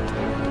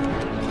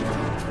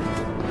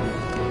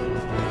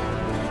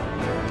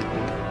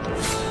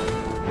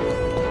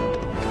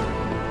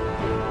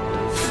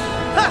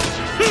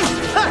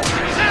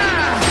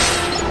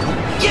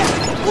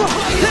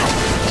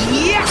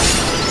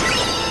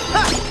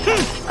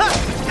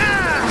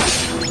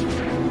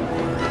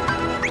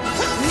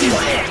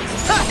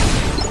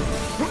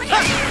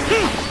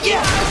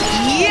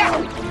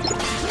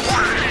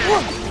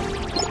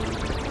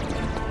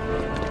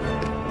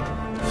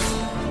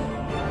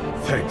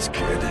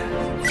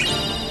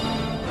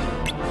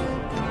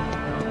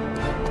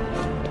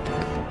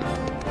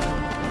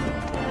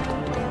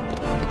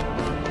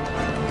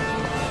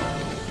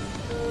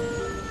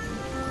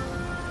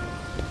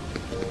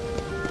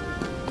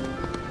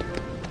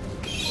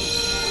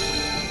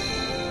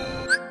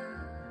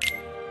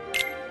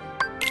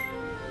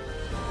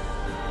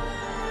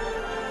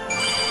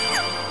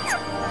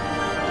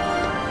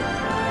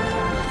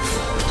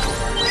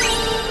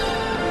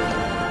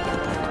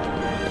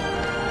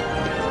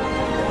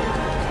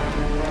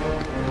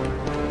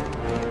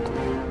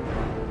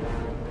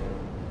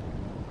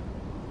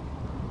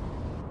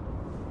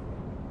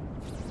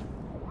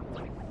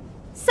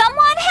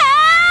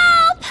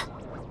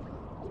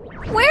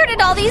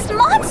 these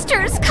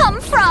monsters come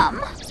from?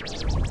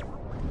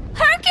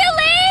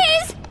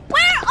 Hercules!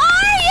 Where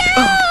are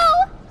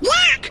you?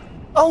 Yak!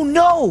 Oh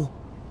no!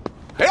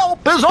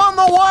 Help is on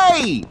the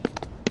way!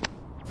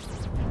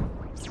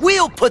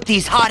 We'll put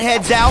these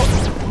hotheads out!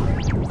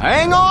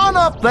 Hang on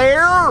up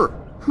there!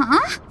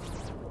 Huh?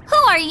 Who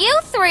are you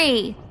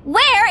three?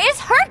 Where is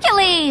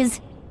Hercules?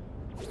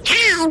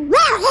 I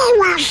really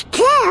was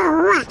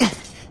too.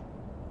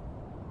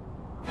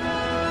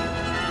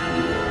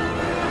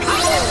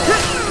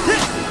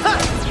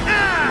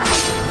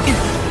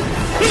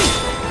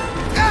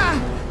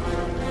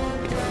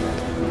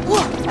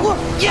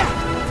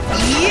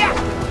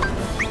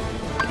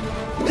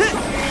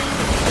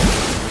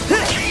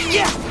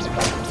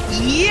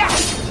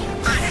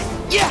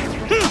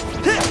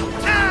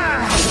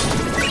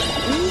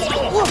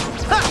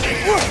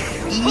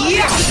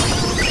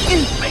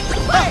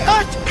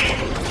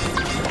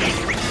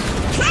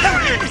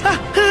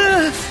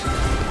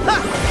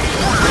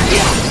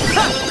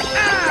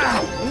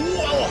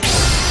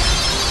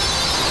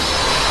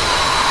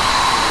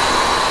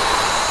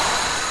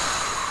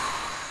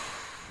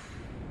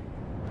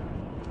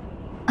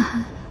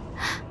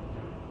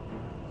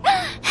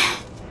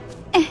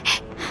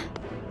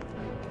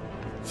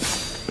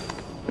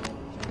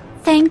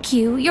 Thank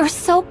you. You're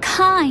so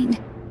kind.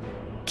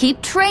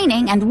 Keep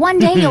training, and one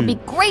day you'll be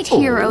great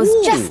heroes,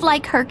 just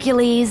like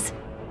Hercules.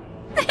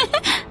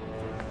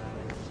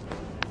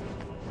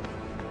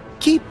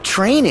 Keep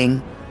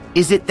training?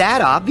 Is it that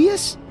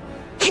obvious?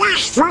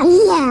 Just for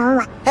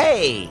you.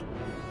 Hey!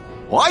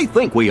 I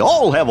think we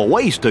all have a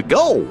ways to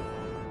go,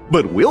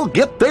 but we'll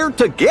get there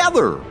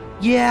together.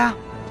 Yeah,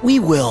 we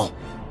will.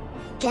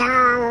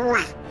 Go.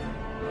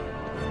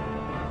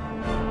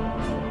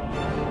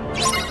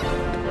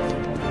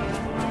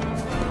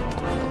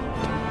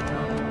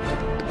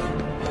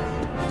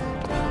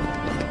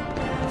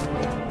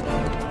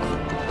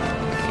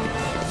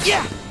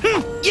 Yeah!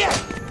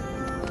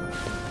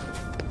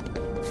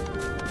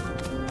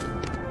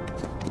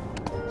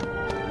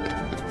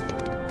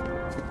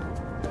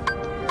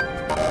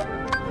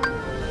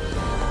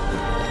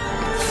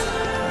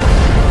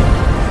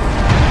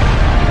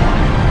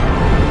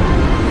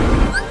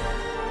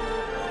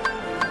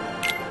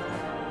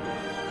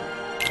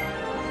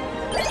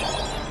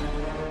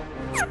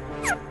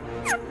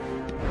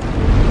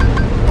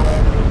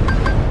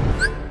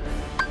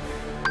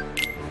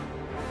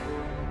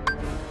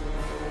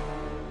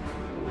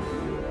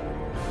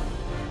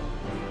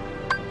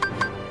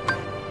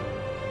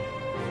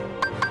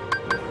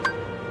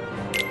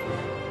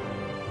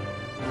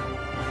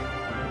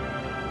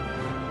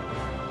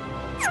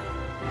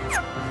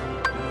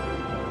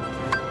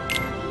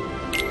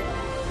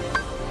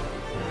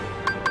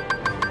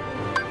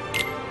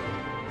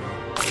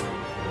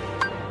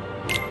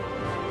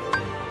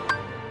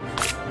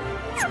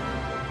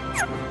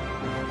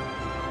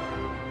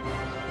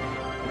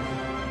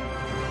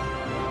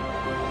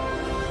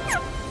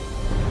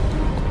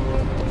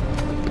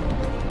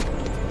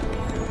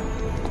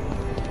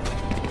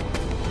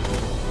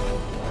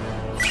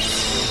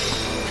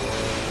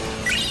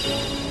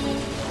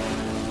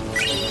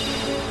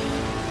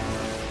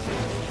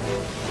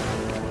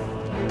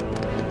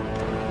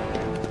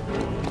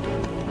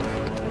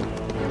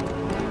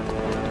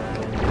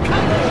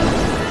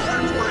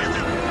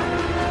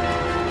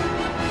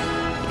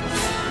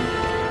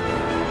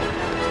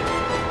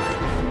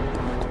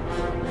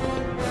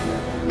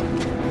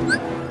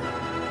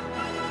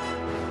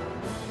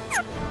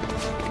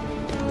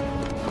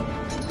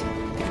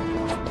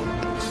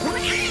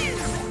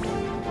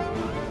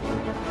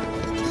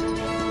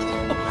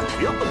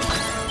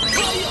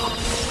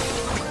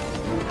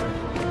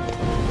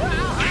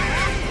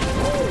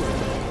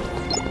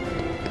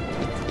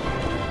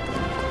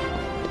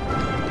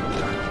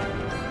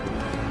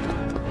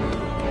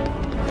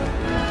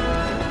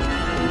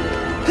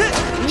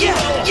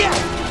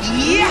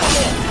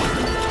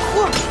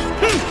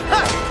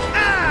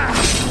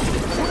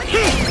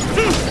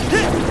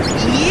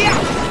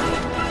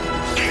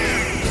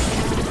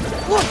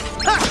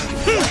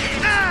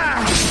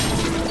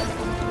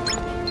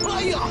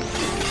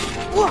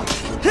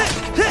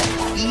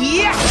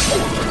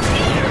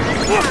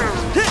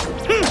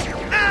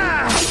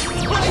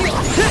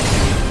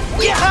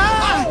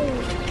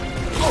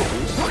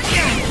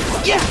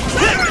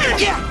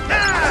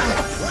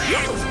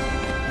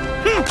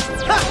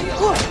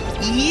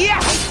 Yeah!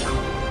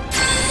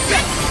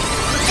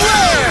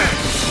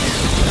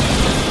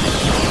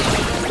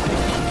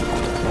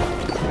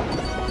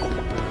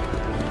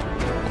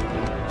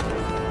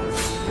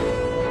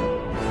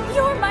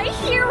 You're my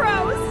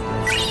heroes!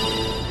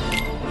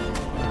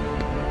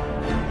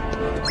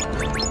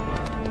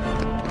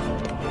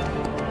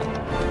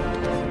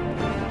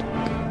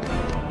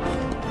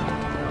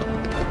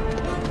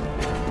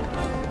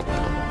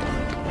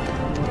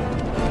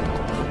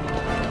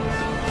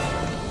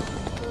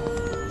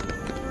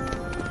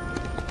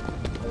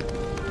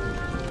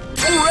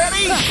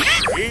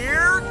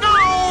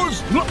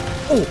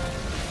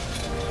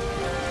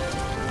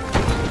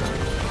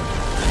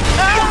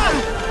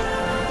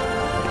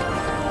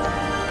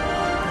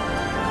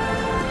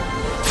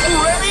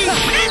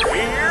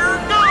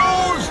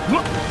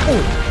 Oh!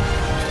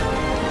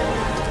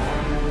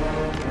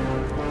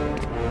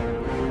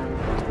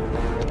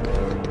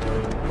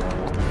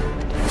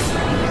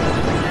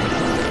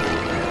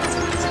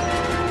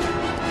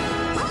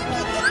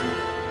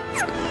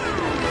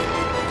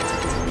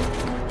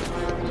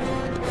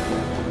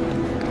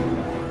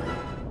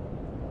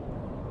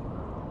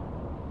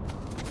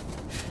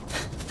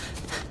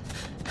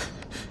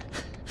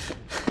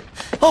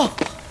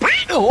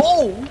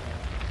 Oh!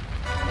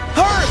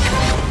 Herc!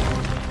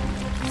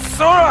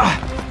 Sora!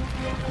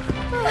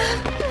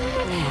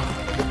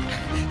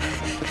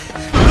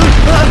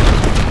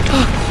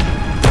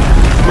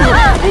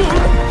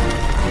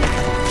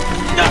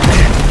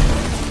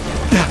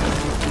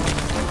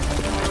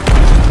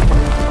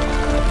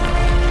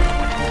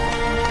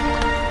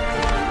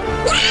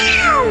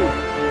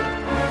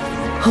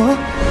 Huh?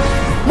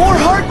 More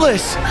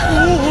Heartless!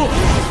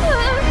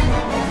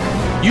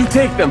 You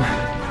take them.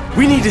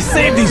 We need to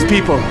save these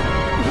people.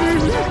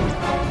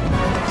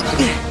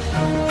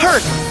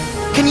 Herc,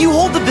 can you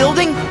hold the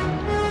building?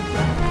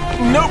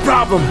 No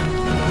problem.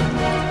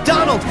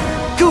 Donald,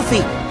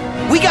 Goofy,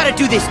 we gotta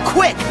do this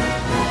quick!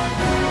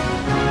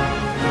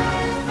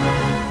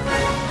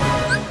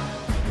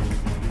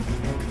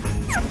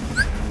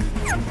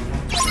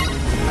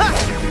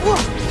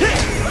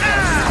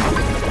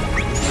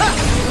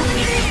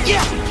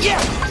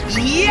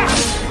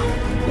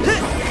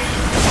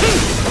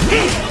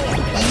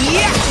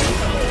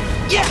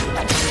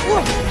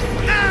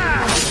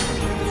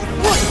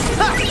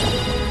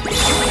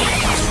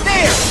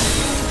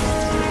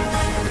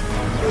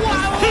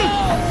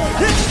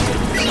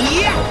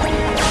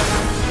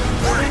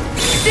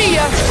 See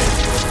ya!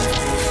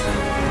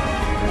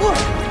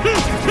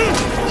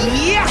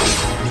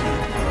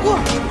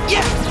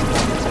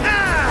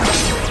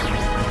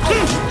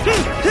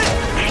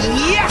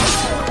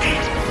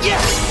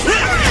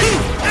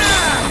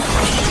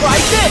 Try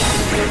this!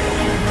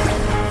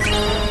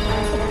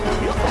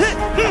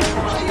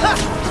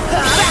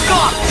 Back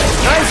off!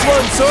 Nice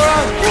one, Sora!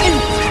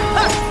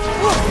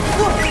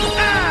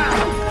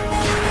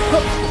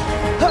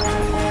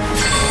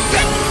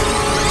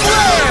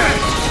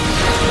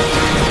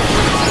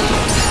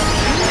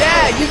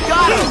 Yeah, you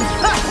got him!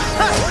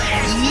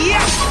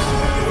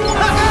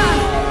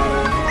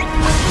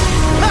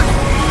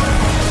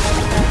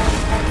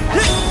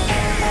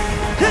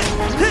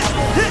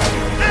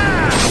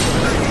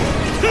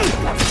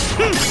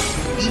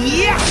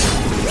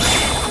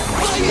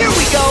 Here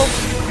we go!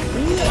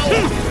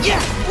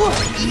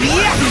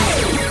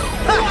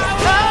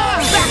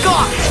 Back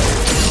off!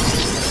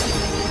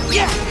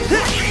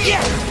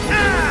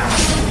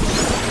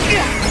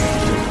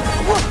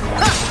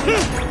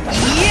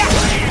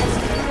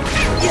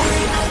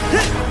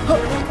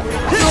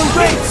 Doing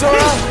great,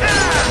 Sora!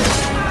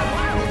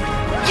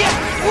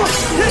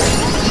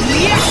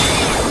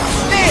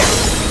 There!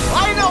 I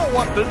know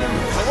what to do,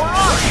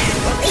 Sora!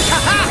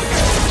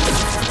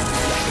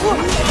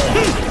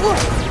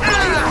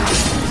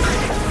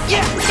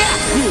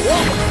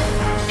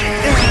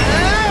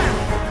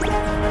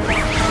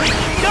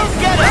 Don't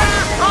get it!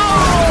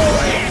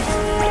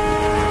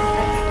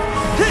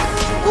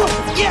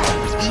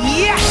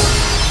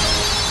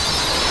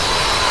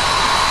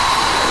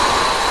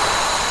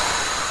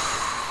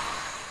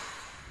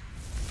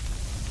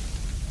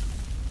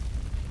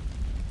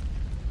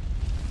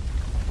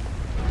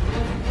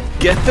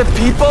 Get the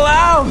people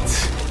out!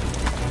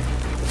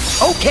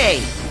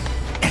 Okay!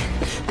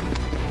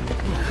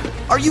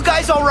 Are you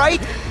guys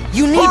alright?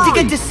 You need to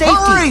get to safety!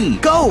 Hurry!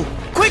 Go!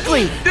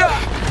 Quickly!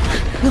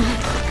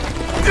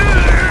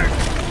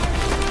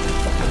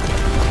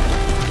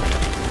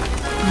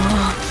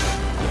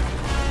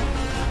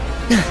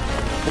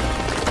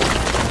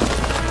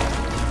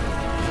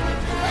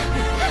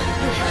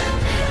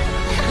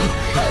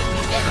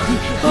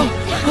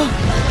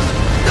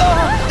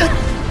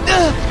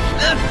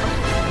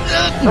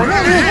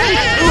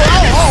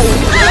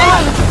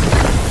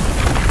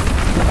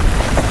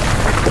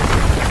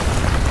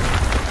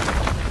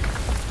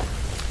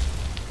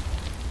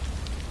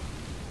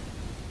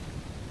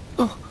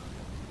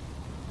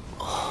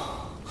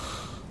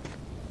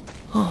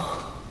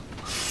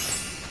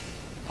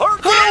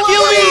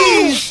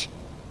 Hercules!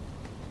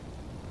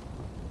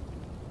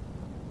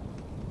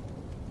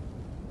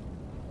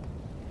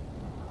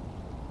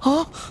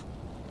 Huh?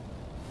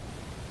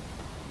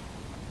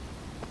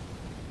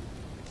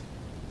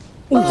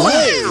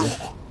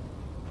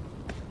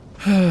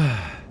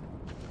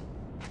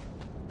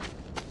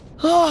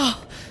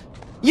 Oh,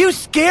 you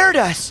scared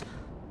us!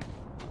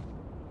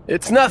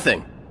 It's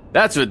nothing.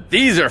 That's what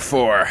these are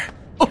for.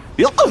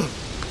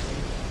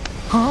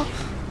 Huh?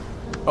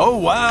 Oh,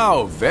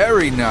 wow.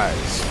 Very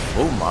nice.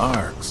 Full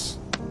marks.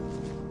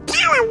 Go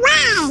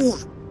away!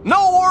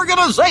 No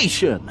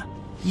organization!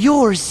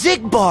 You're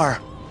Zigbar!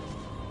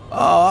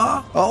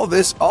 All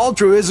this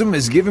altruism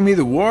is giving me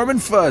the warm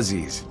and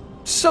fuzzies.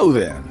 So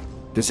then,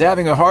 does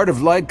having a heart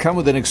of light come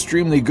with an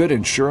extremely good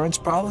insurance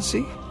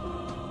policy?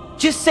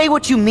 Just say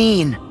what you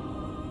mean.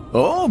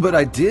 Oh, but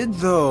I did,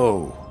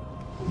 though.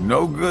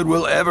 No good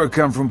will ever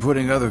come from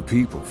putting other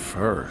people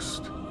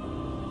first.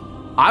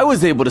 I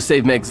was able to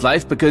save Meg's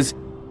life because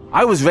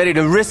I was ready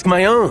to risk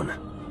my own.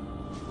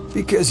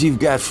 Because you've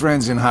got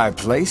friends in high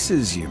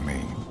places, you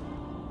mean?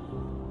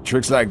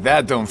 Tricks like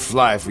that don't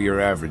fly for your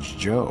average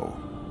Joe.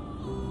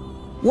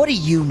 What do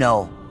you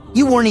know?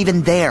 You weren't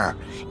even there.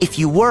 If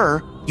you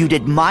were, you'd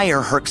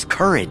admire Herc's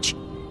courage.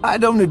 I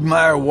don't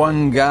admire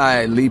one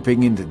guy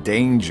leaping into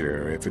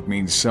danger if it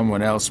means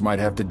someone else might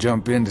have to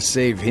jump in to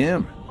save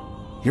him.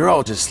 You're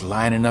all just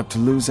lining up to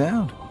lose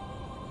out.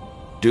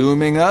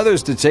 Dooming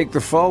others to take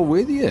the fall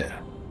with you.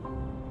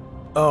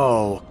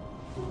 Oh,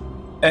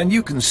 and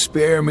you can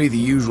spare me the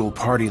usual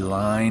party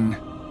line.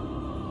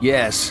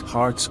 Yes,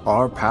 hearts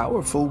are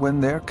powerful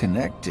when they're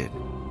connected.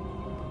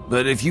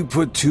 But if you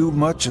put too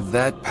much of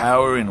that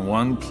power in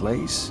one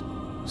place,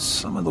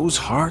 some of those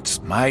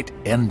hearts might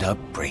end up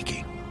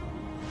breaking.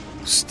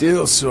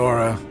 Still,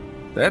 Sora,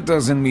 that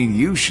doesn't mean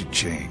you should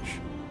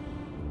change.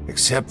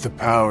 Accept the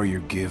power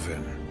you're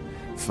given.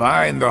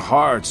 Find the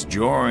hearts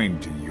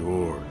joined to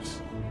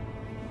yours.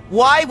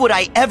 Why would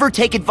I ever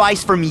take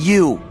advice from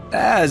you?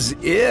 As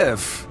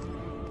if.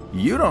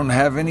 You don't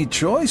have any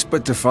choice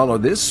but to follow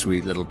this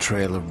sweet little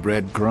trail of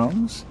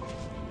breadcrumbs.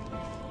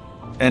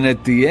 And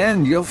at the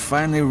end, you'll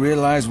finally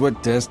realize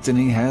what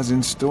destiny has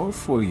in store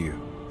for you.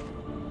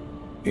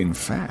 In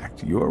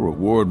fact, your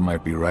reward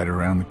might be right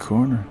around the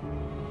corner.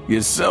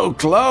 You're so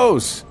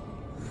close!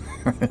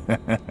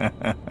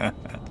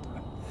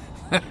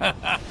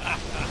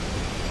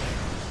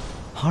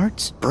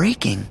 Hearts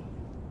breaking?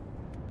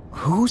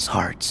 Whose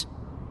hearts?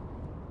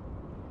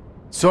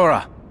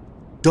 Sora,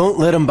 don't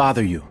let him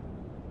bother you.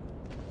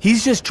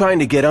 He's just trying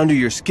to get under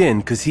your skin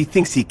because he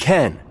thinks he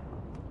can.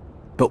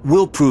 But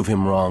we'll prove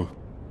him wrong.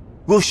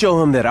 We'll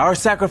show him that our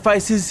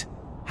sacrifices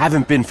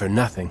haven't been for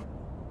nothing.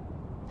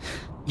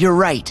 You're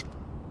right.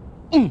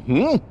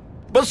 Mm-hmm.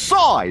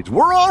 Besides,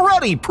 we're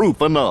already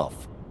proof enough.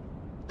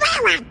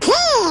 We're a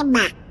team.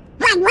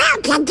 When we're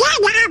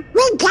together,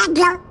 we can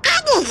do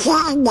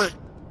anything.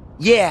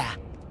 Yeah.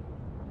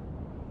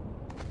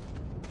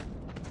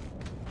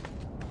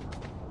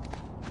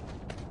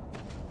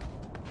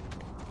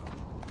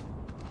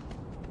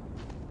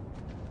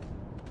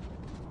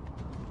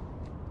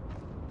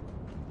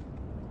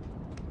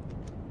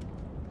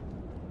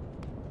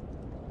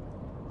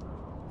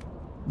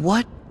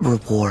 What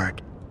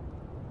reward?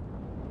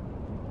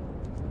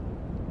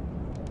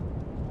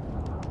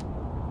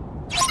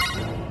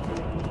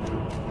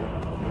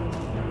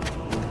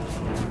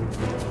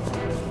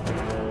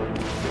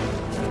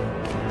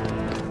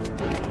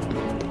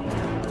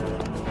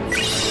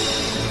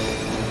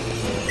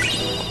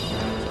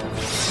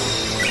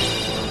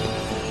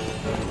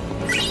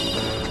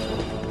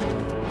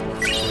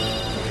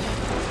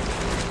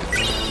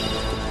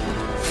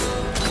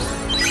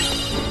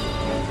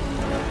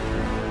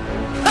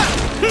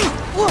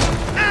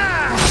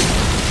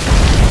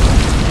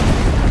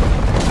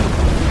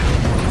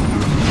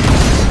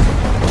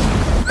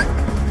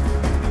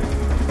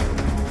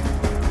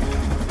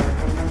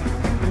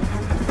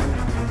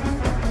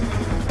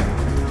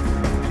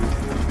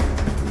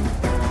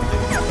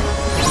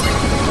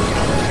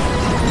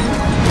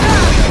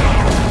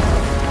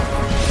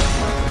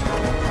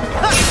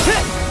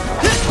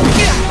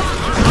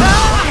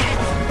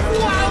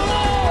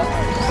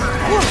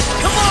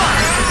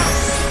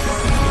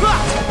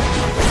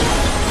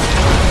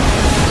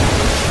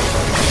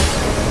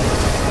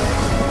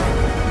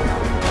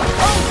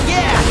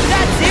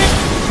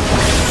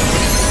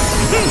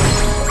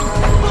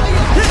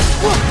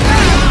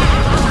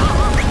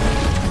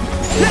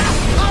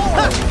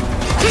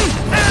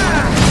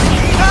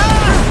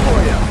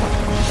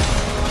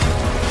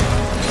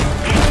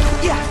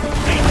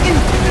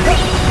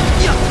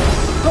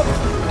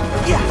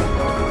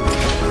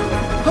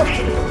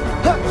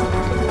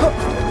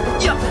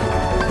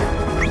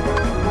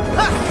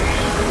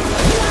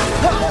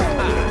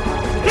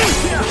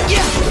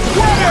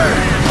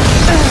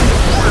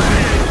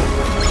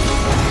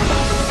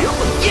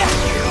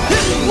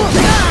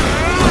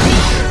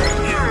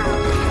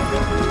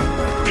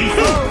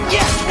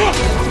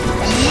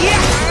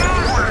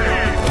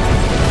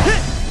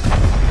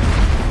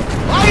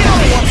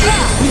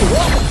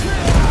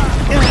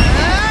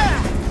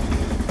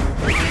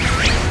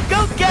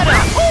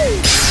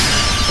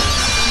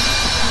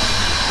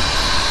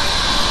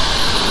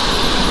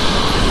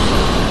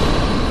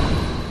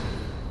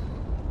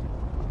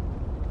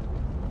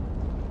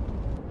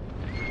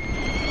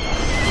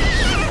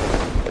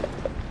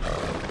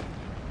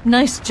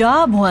 Nice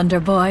job,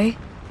 Wonder Boy.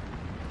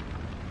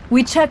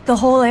 We checked the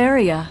whole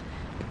area.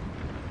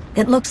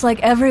 It looks like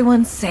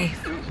everyone's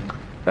safe.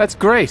 That's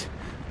great.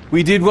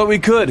 We did what we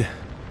could.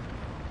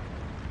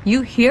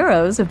 You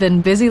heroes have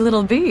been busy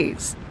little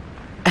bees.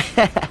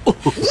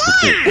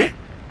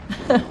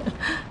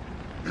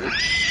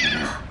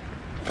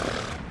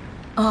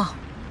 Oh,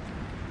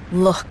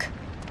 look.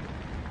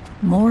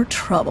 More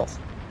trouble.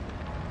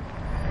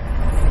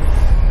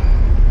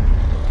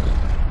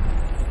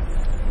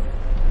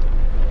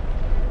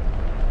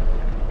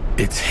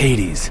 It's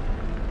Hades.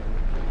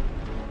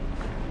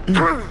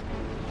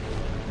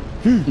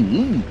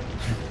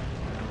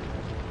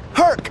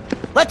 Herc,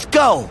 let's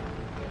go!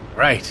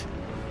 Right.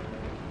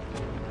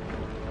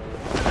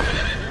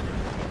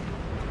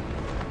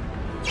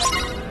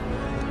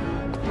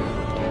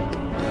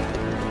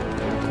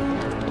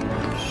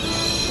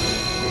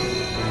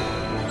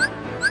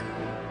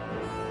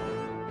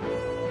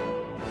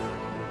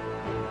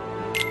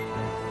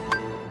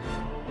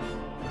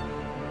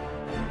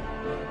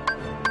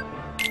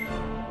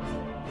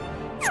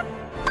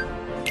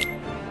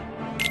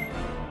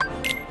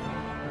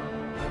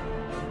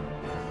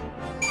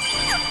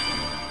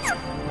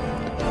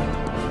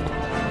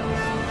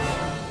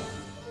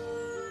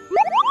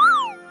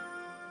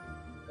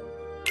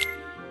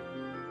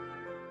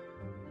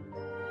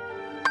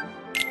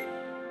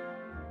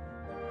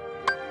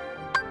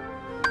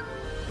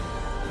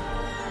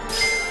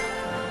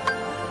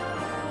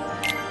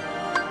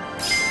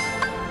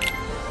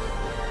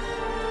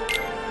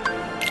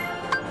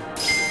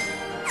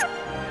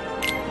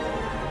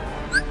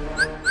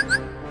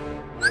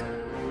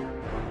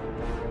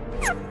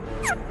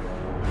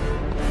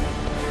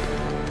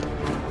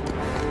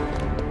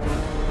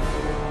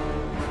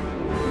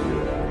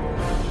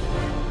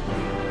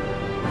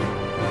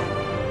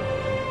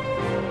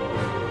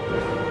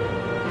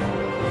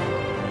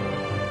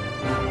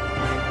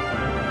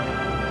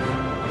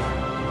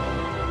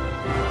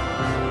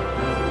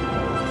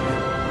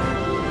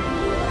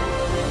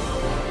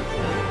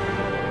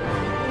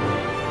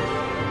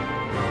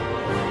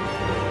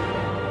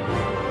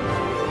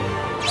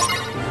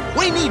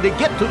 We need to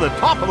get to the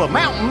top of the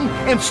mountain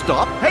and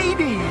stop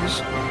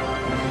Hades.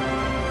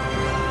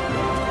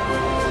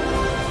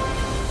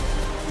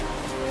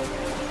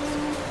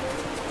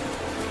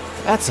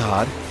 That's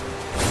odd.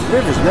 The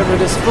river's never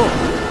this full.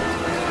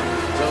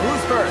 So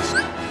who's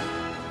first?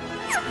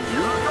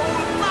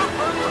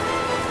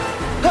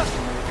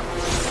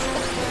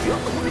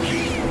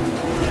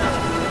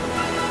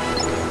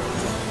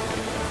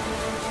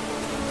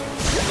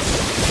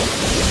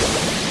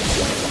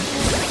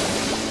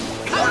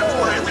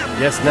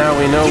 Guess now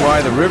we know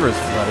why the river's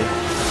flooded.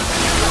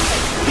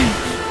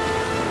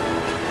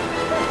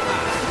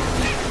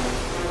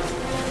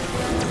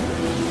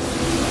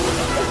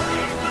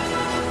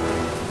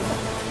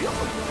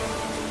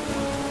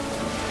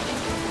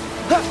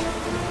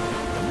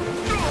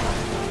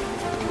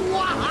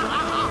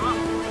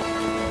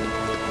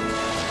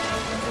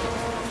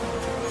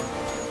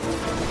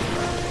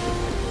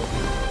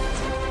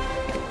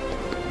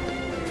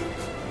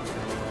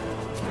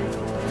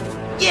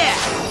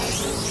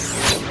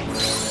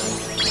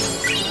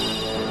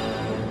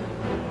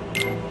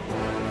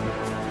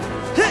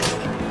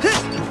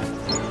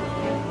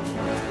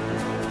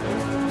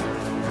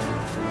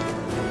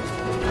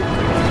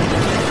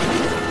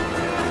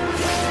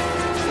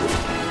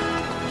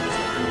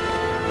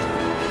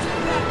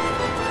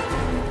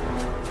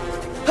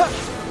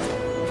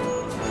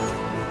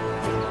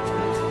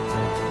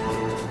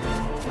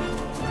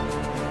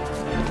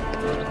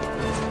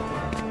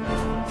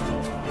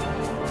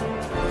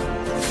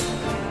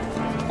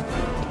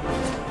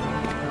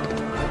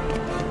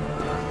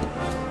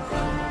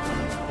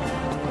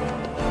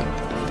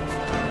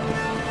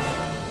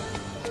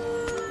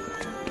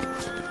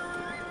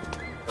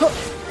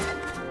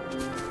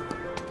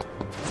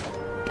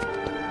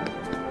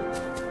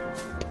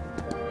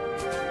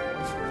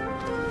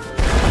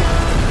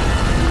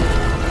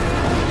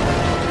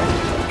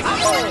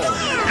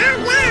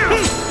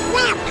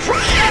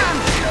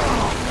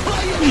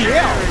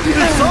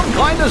 It's some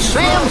kind of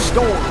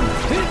sandstorm.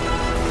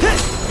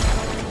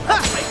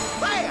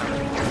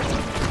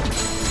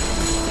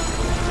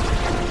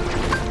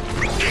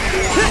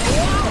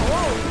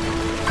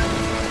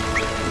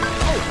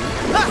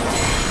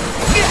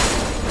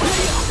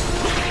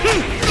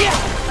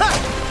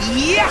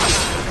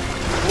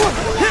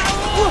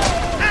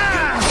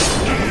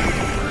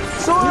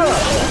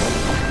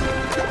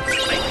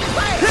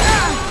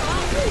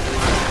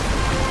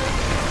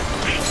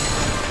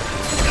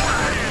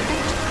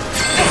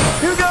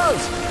 Here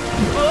goes!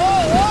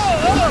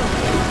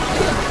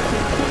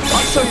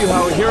 I'll show you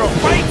how a hero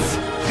fights!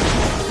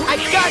 I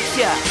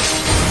gotcha!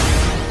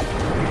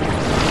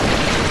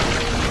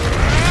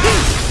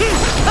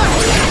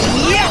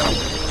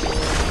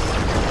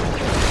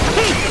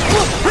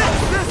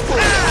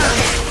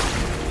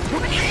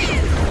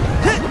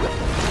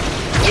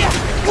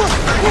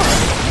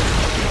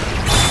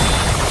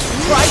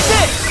 Try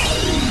this!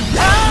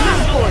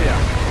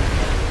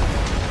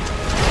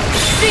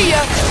 See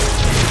ya!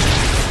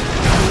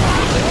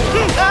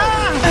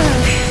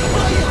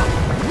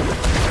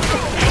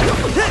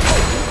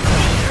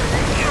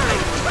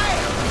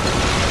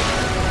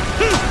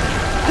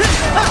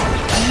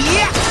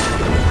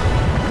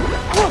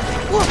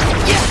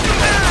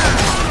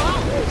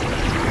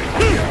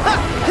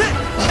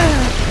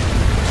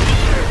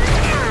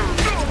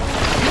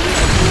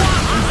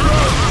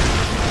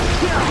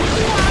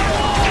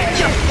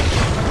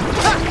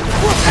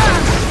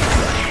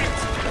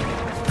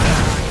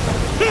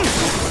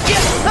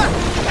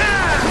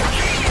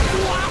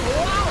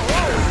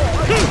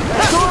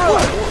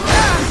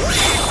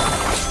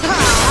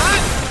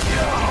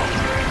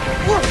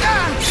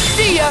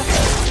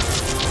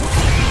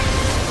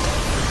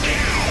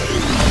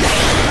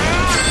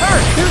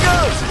 Here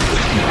goes!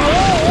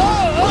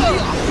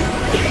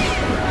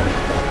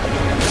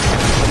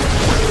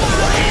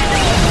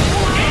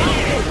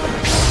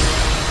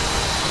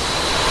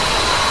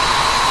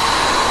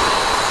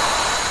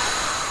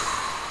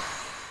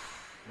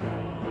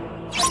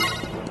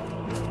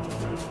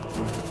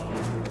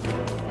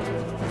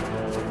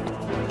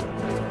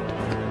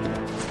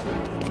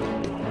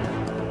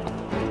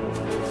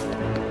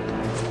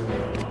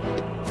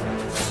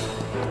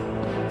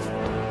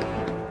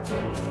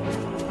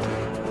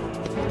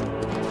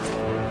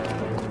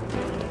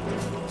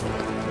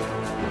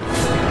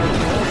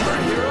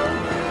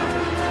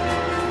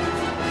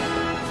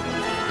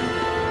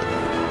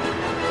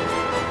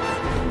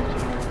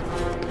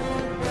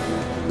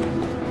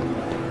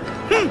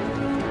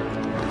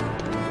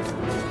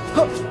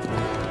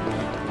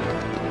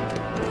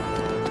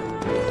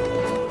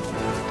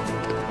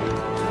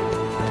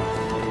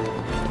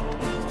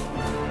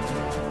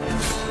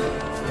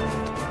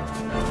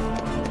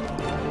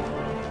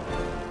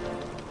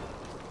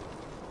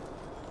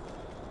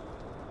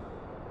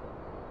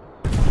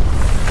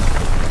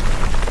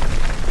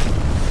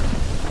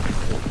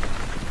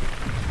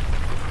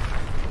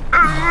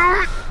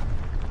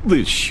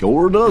 This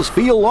sure does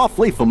feel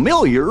awfully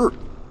familiar.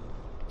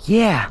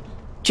 Yeah,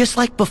 just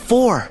like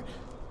before.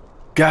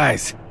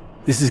 Guys,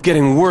 this is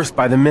getting worse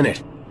by the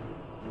minute.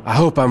 I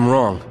hope I'm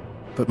wrong,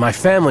 but my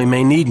family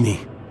may need me.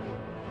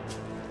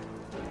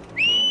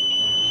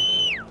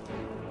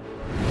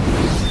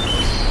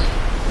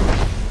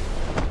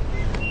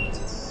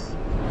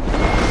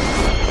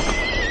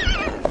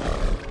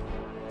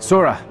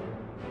 Sora,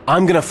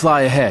 I'm gonna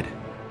fly ahead.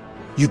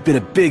 You've been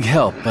a big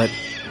help, but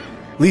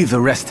leave the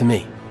rest to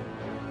me.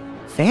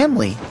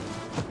 Family?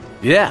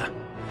 Yeah.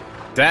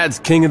 Dad's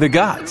king of the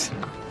gods.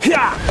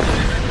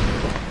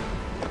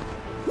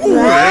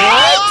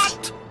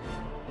 What?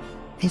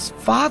 His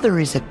father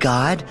is a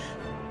god,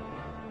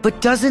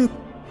 but doesn't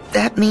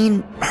that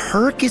mean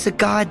Herc is a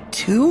god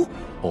too?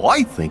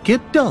 I think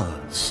it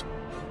does.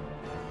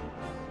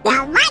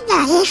 No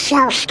wonder he's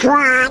so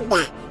strong.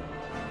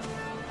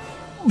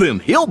 Then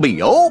he'll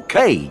be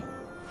okay.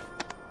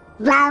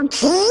 Won't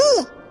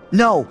he?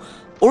 No,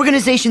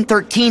 Organization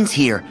 13's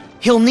here.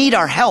 He'll need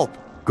our help.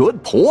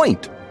 Good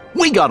point.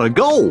 We gotta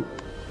go.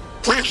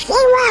 Just he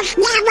was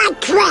never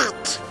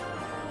quit.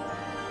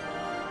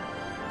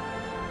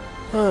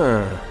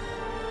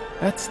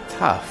 That's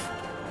tough.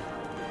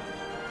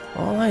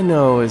 All I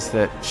know is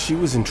that she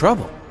was in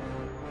trouble.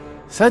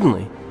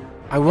 Suddenly,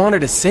 I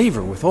wanted to save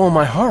her with all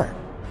my heart.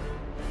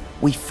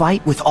 We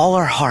fight with all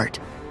our heart.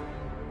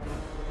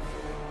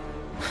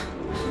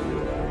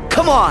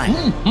 Come on!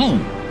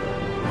 Mm-hmm.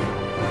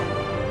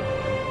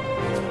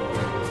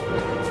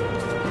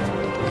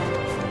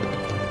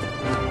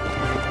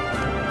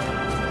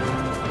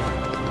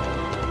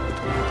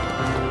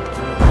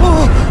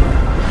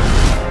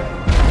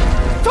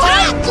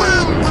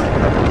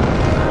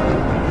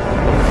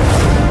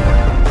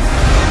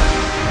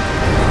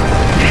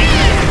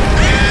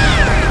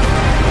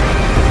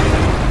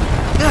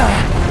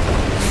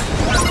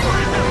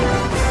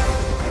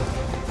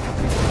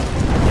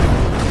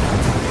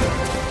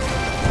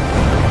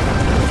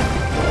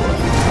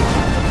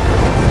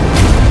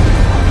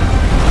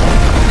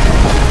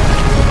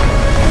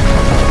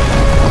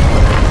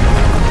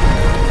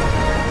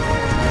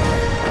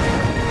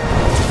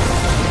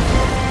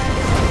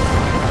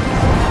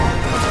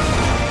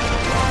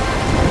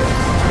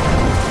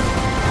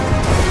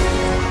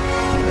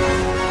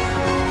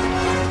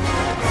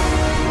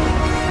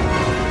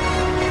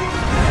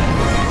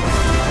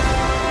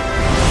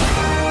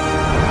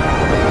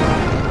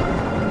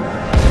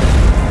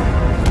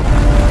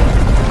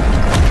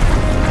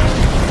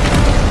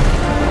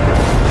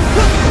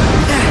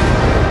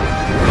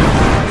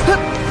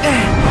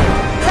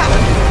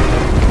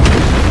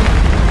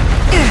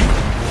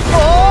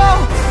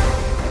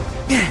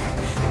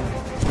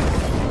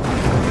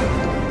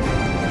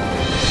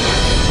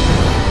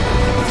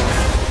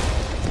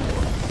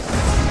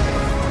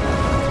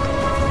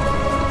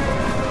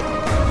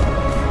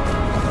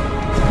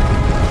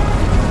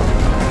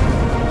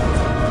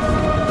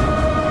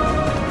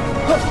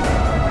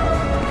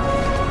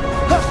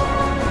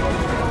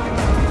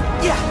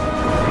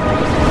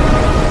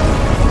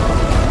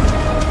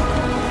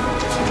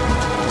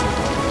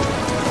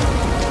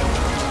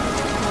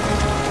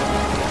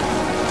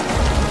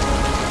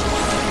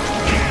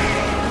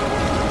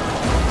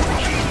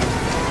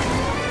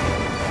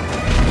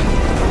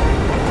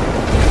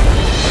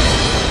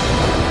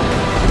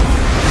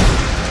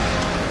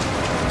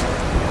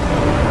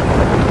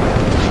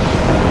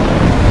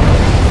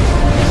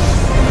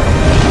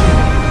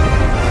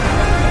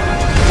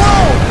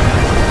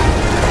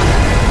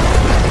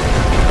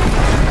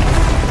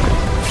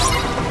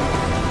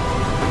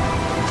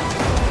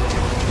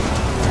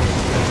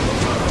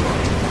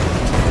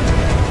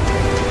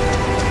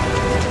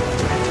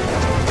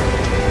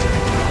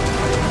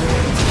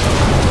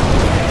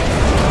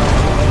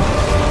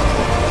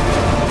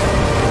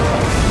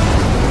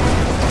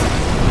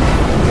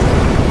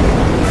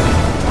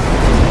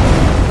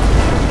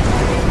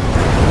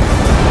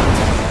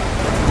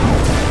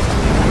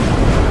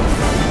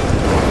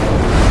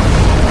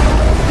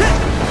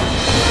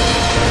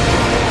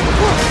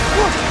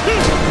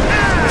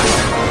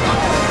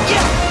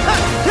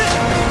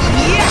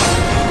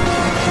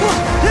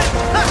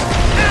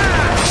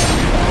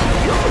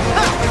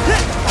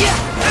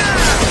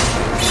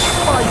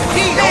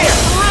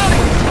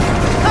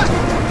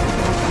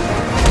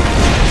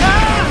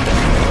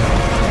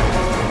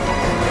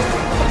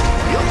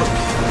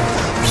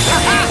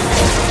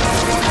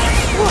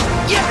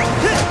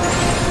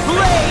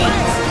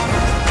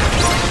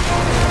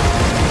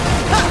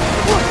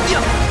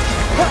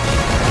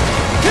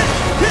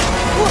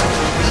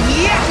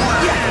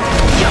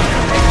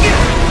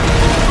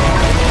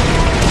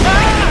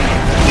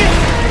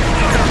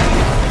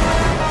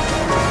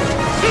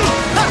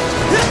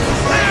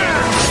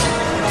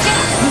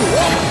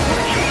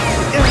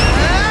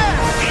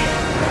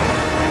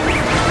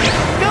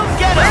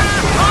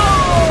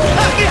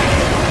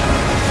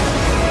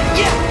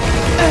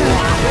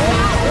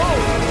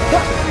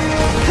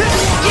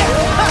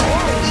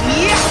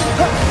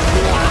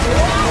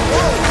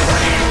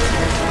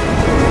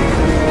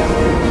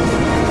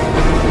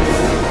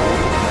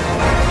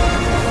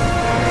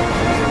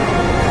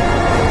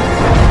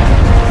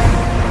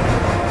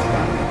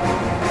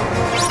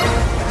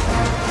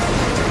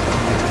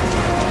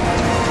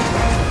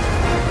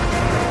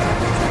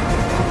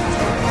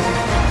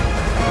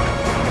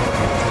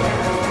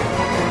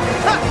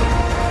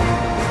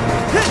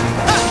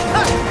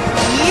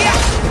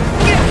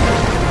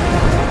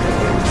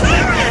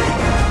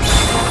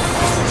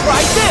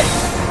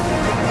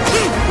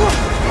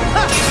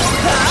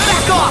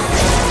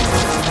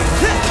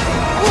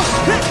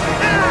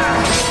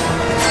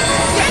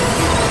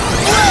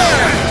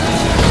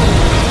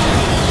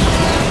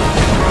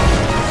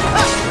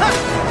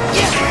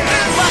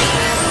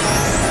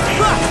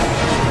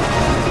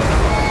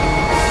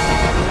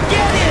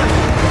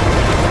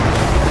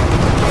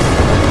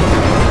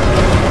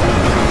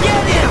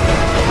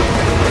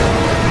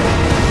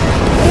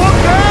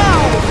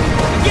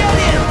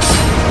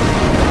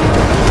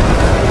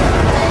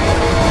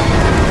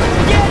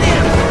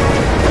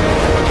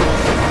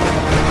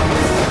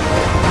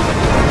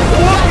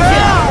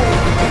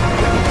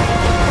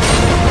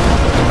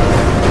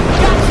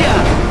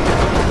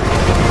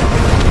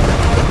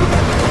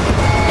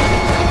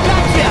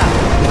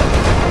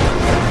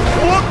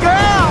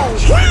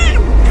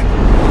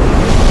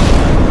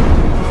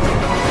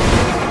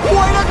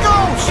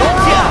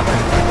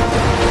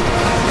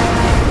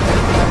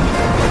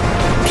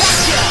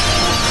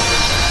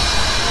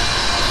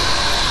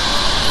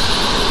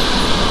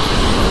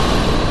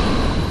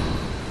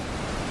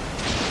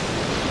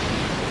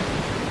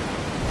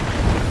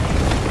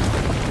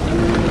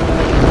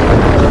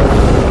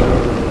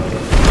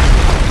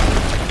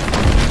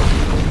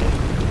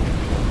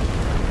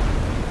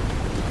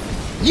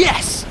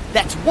 Yes!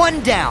 That's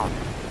one down!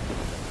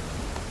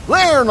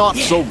 They're not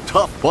so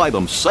tough by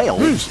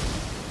themselves.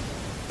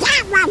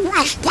 That one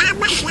was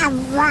dumb as a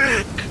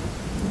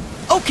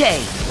rock.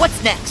 Okay,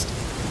 what's next?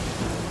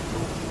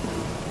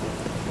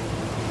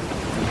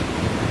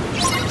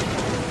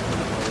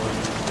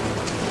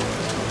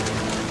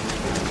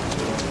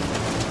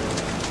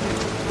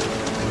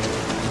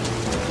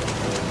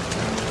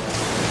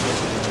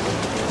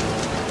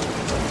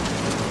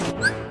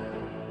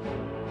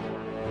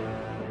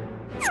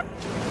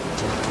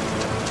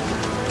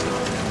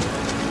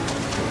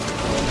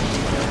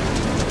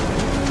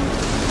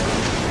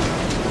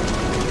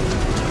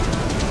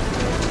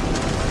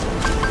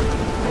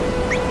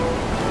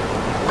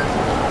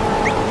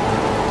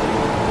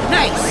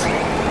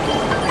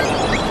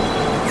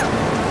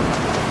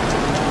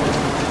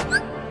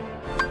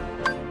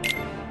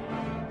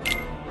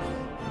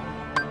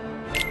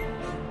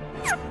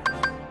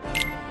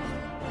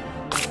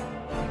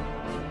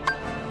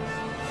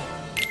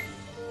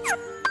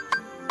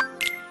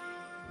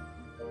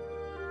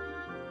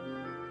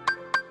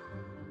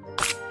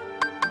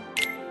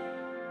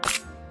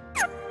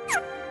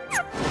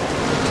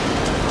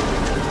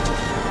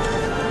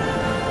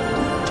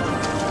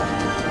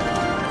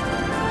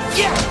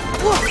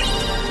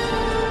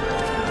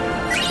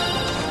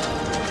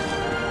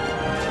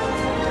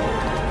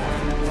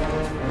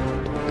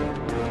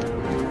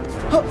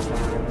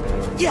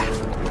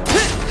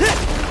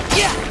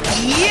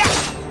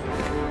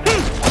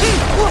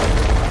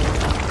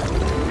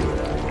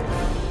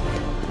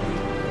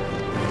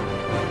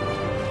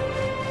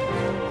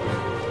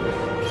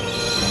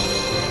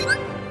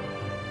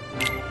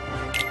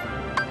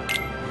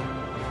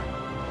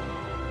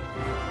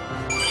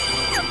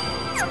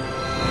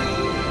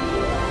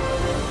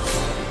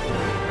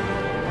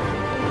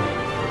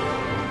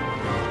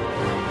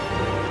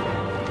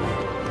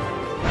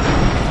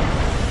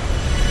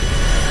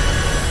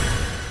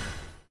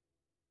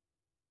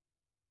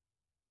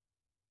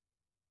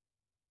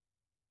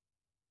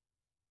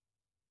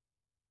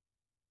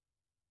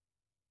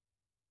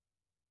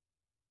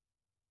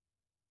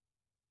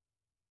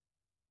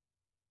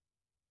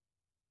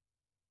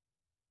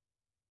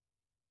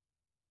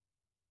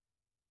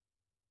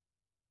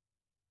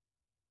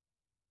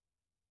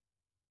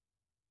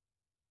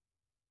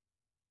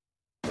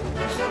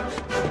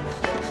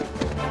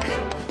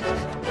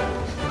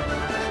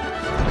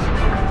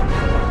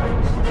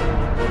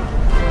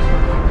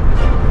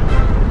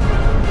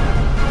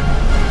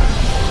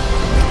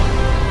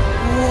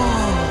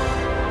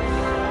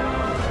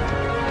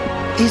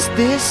 Is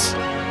this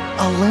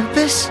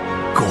Olympus?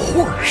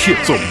 Gosh,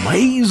 it's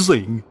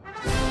amazing.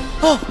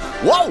 Oh,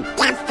 whoa!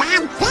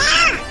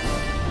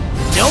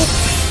 Nope.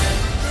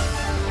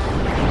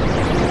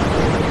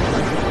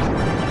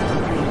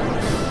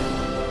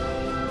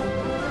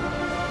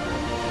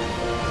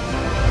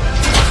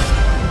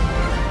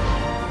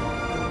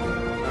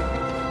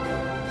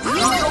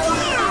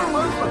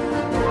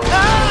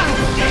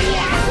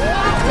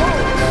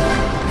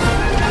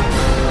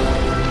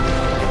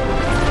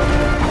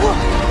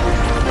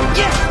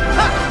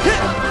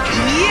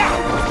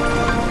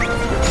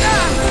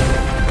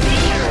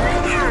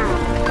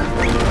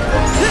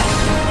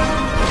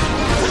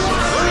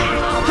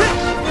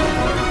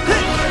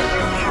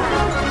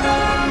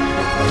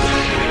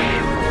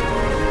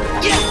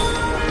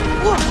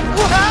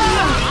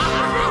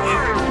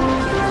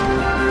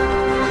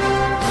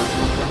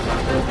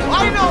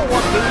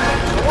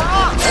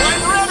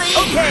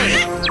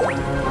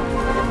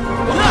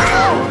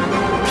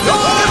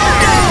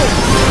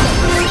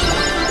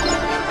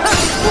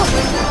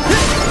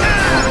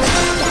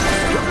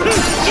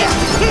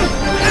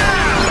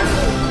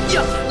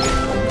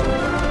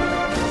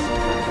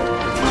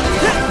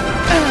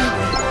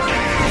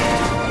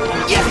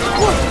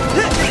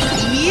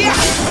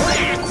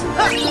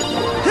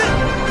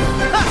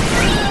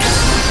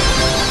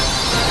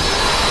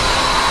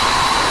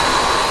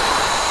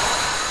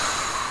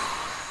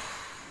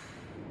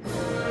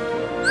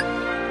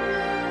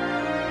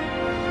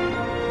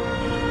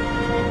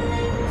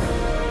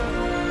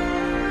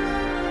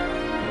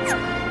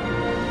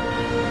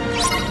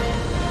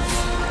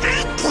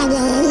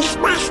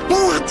 Must be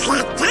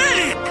a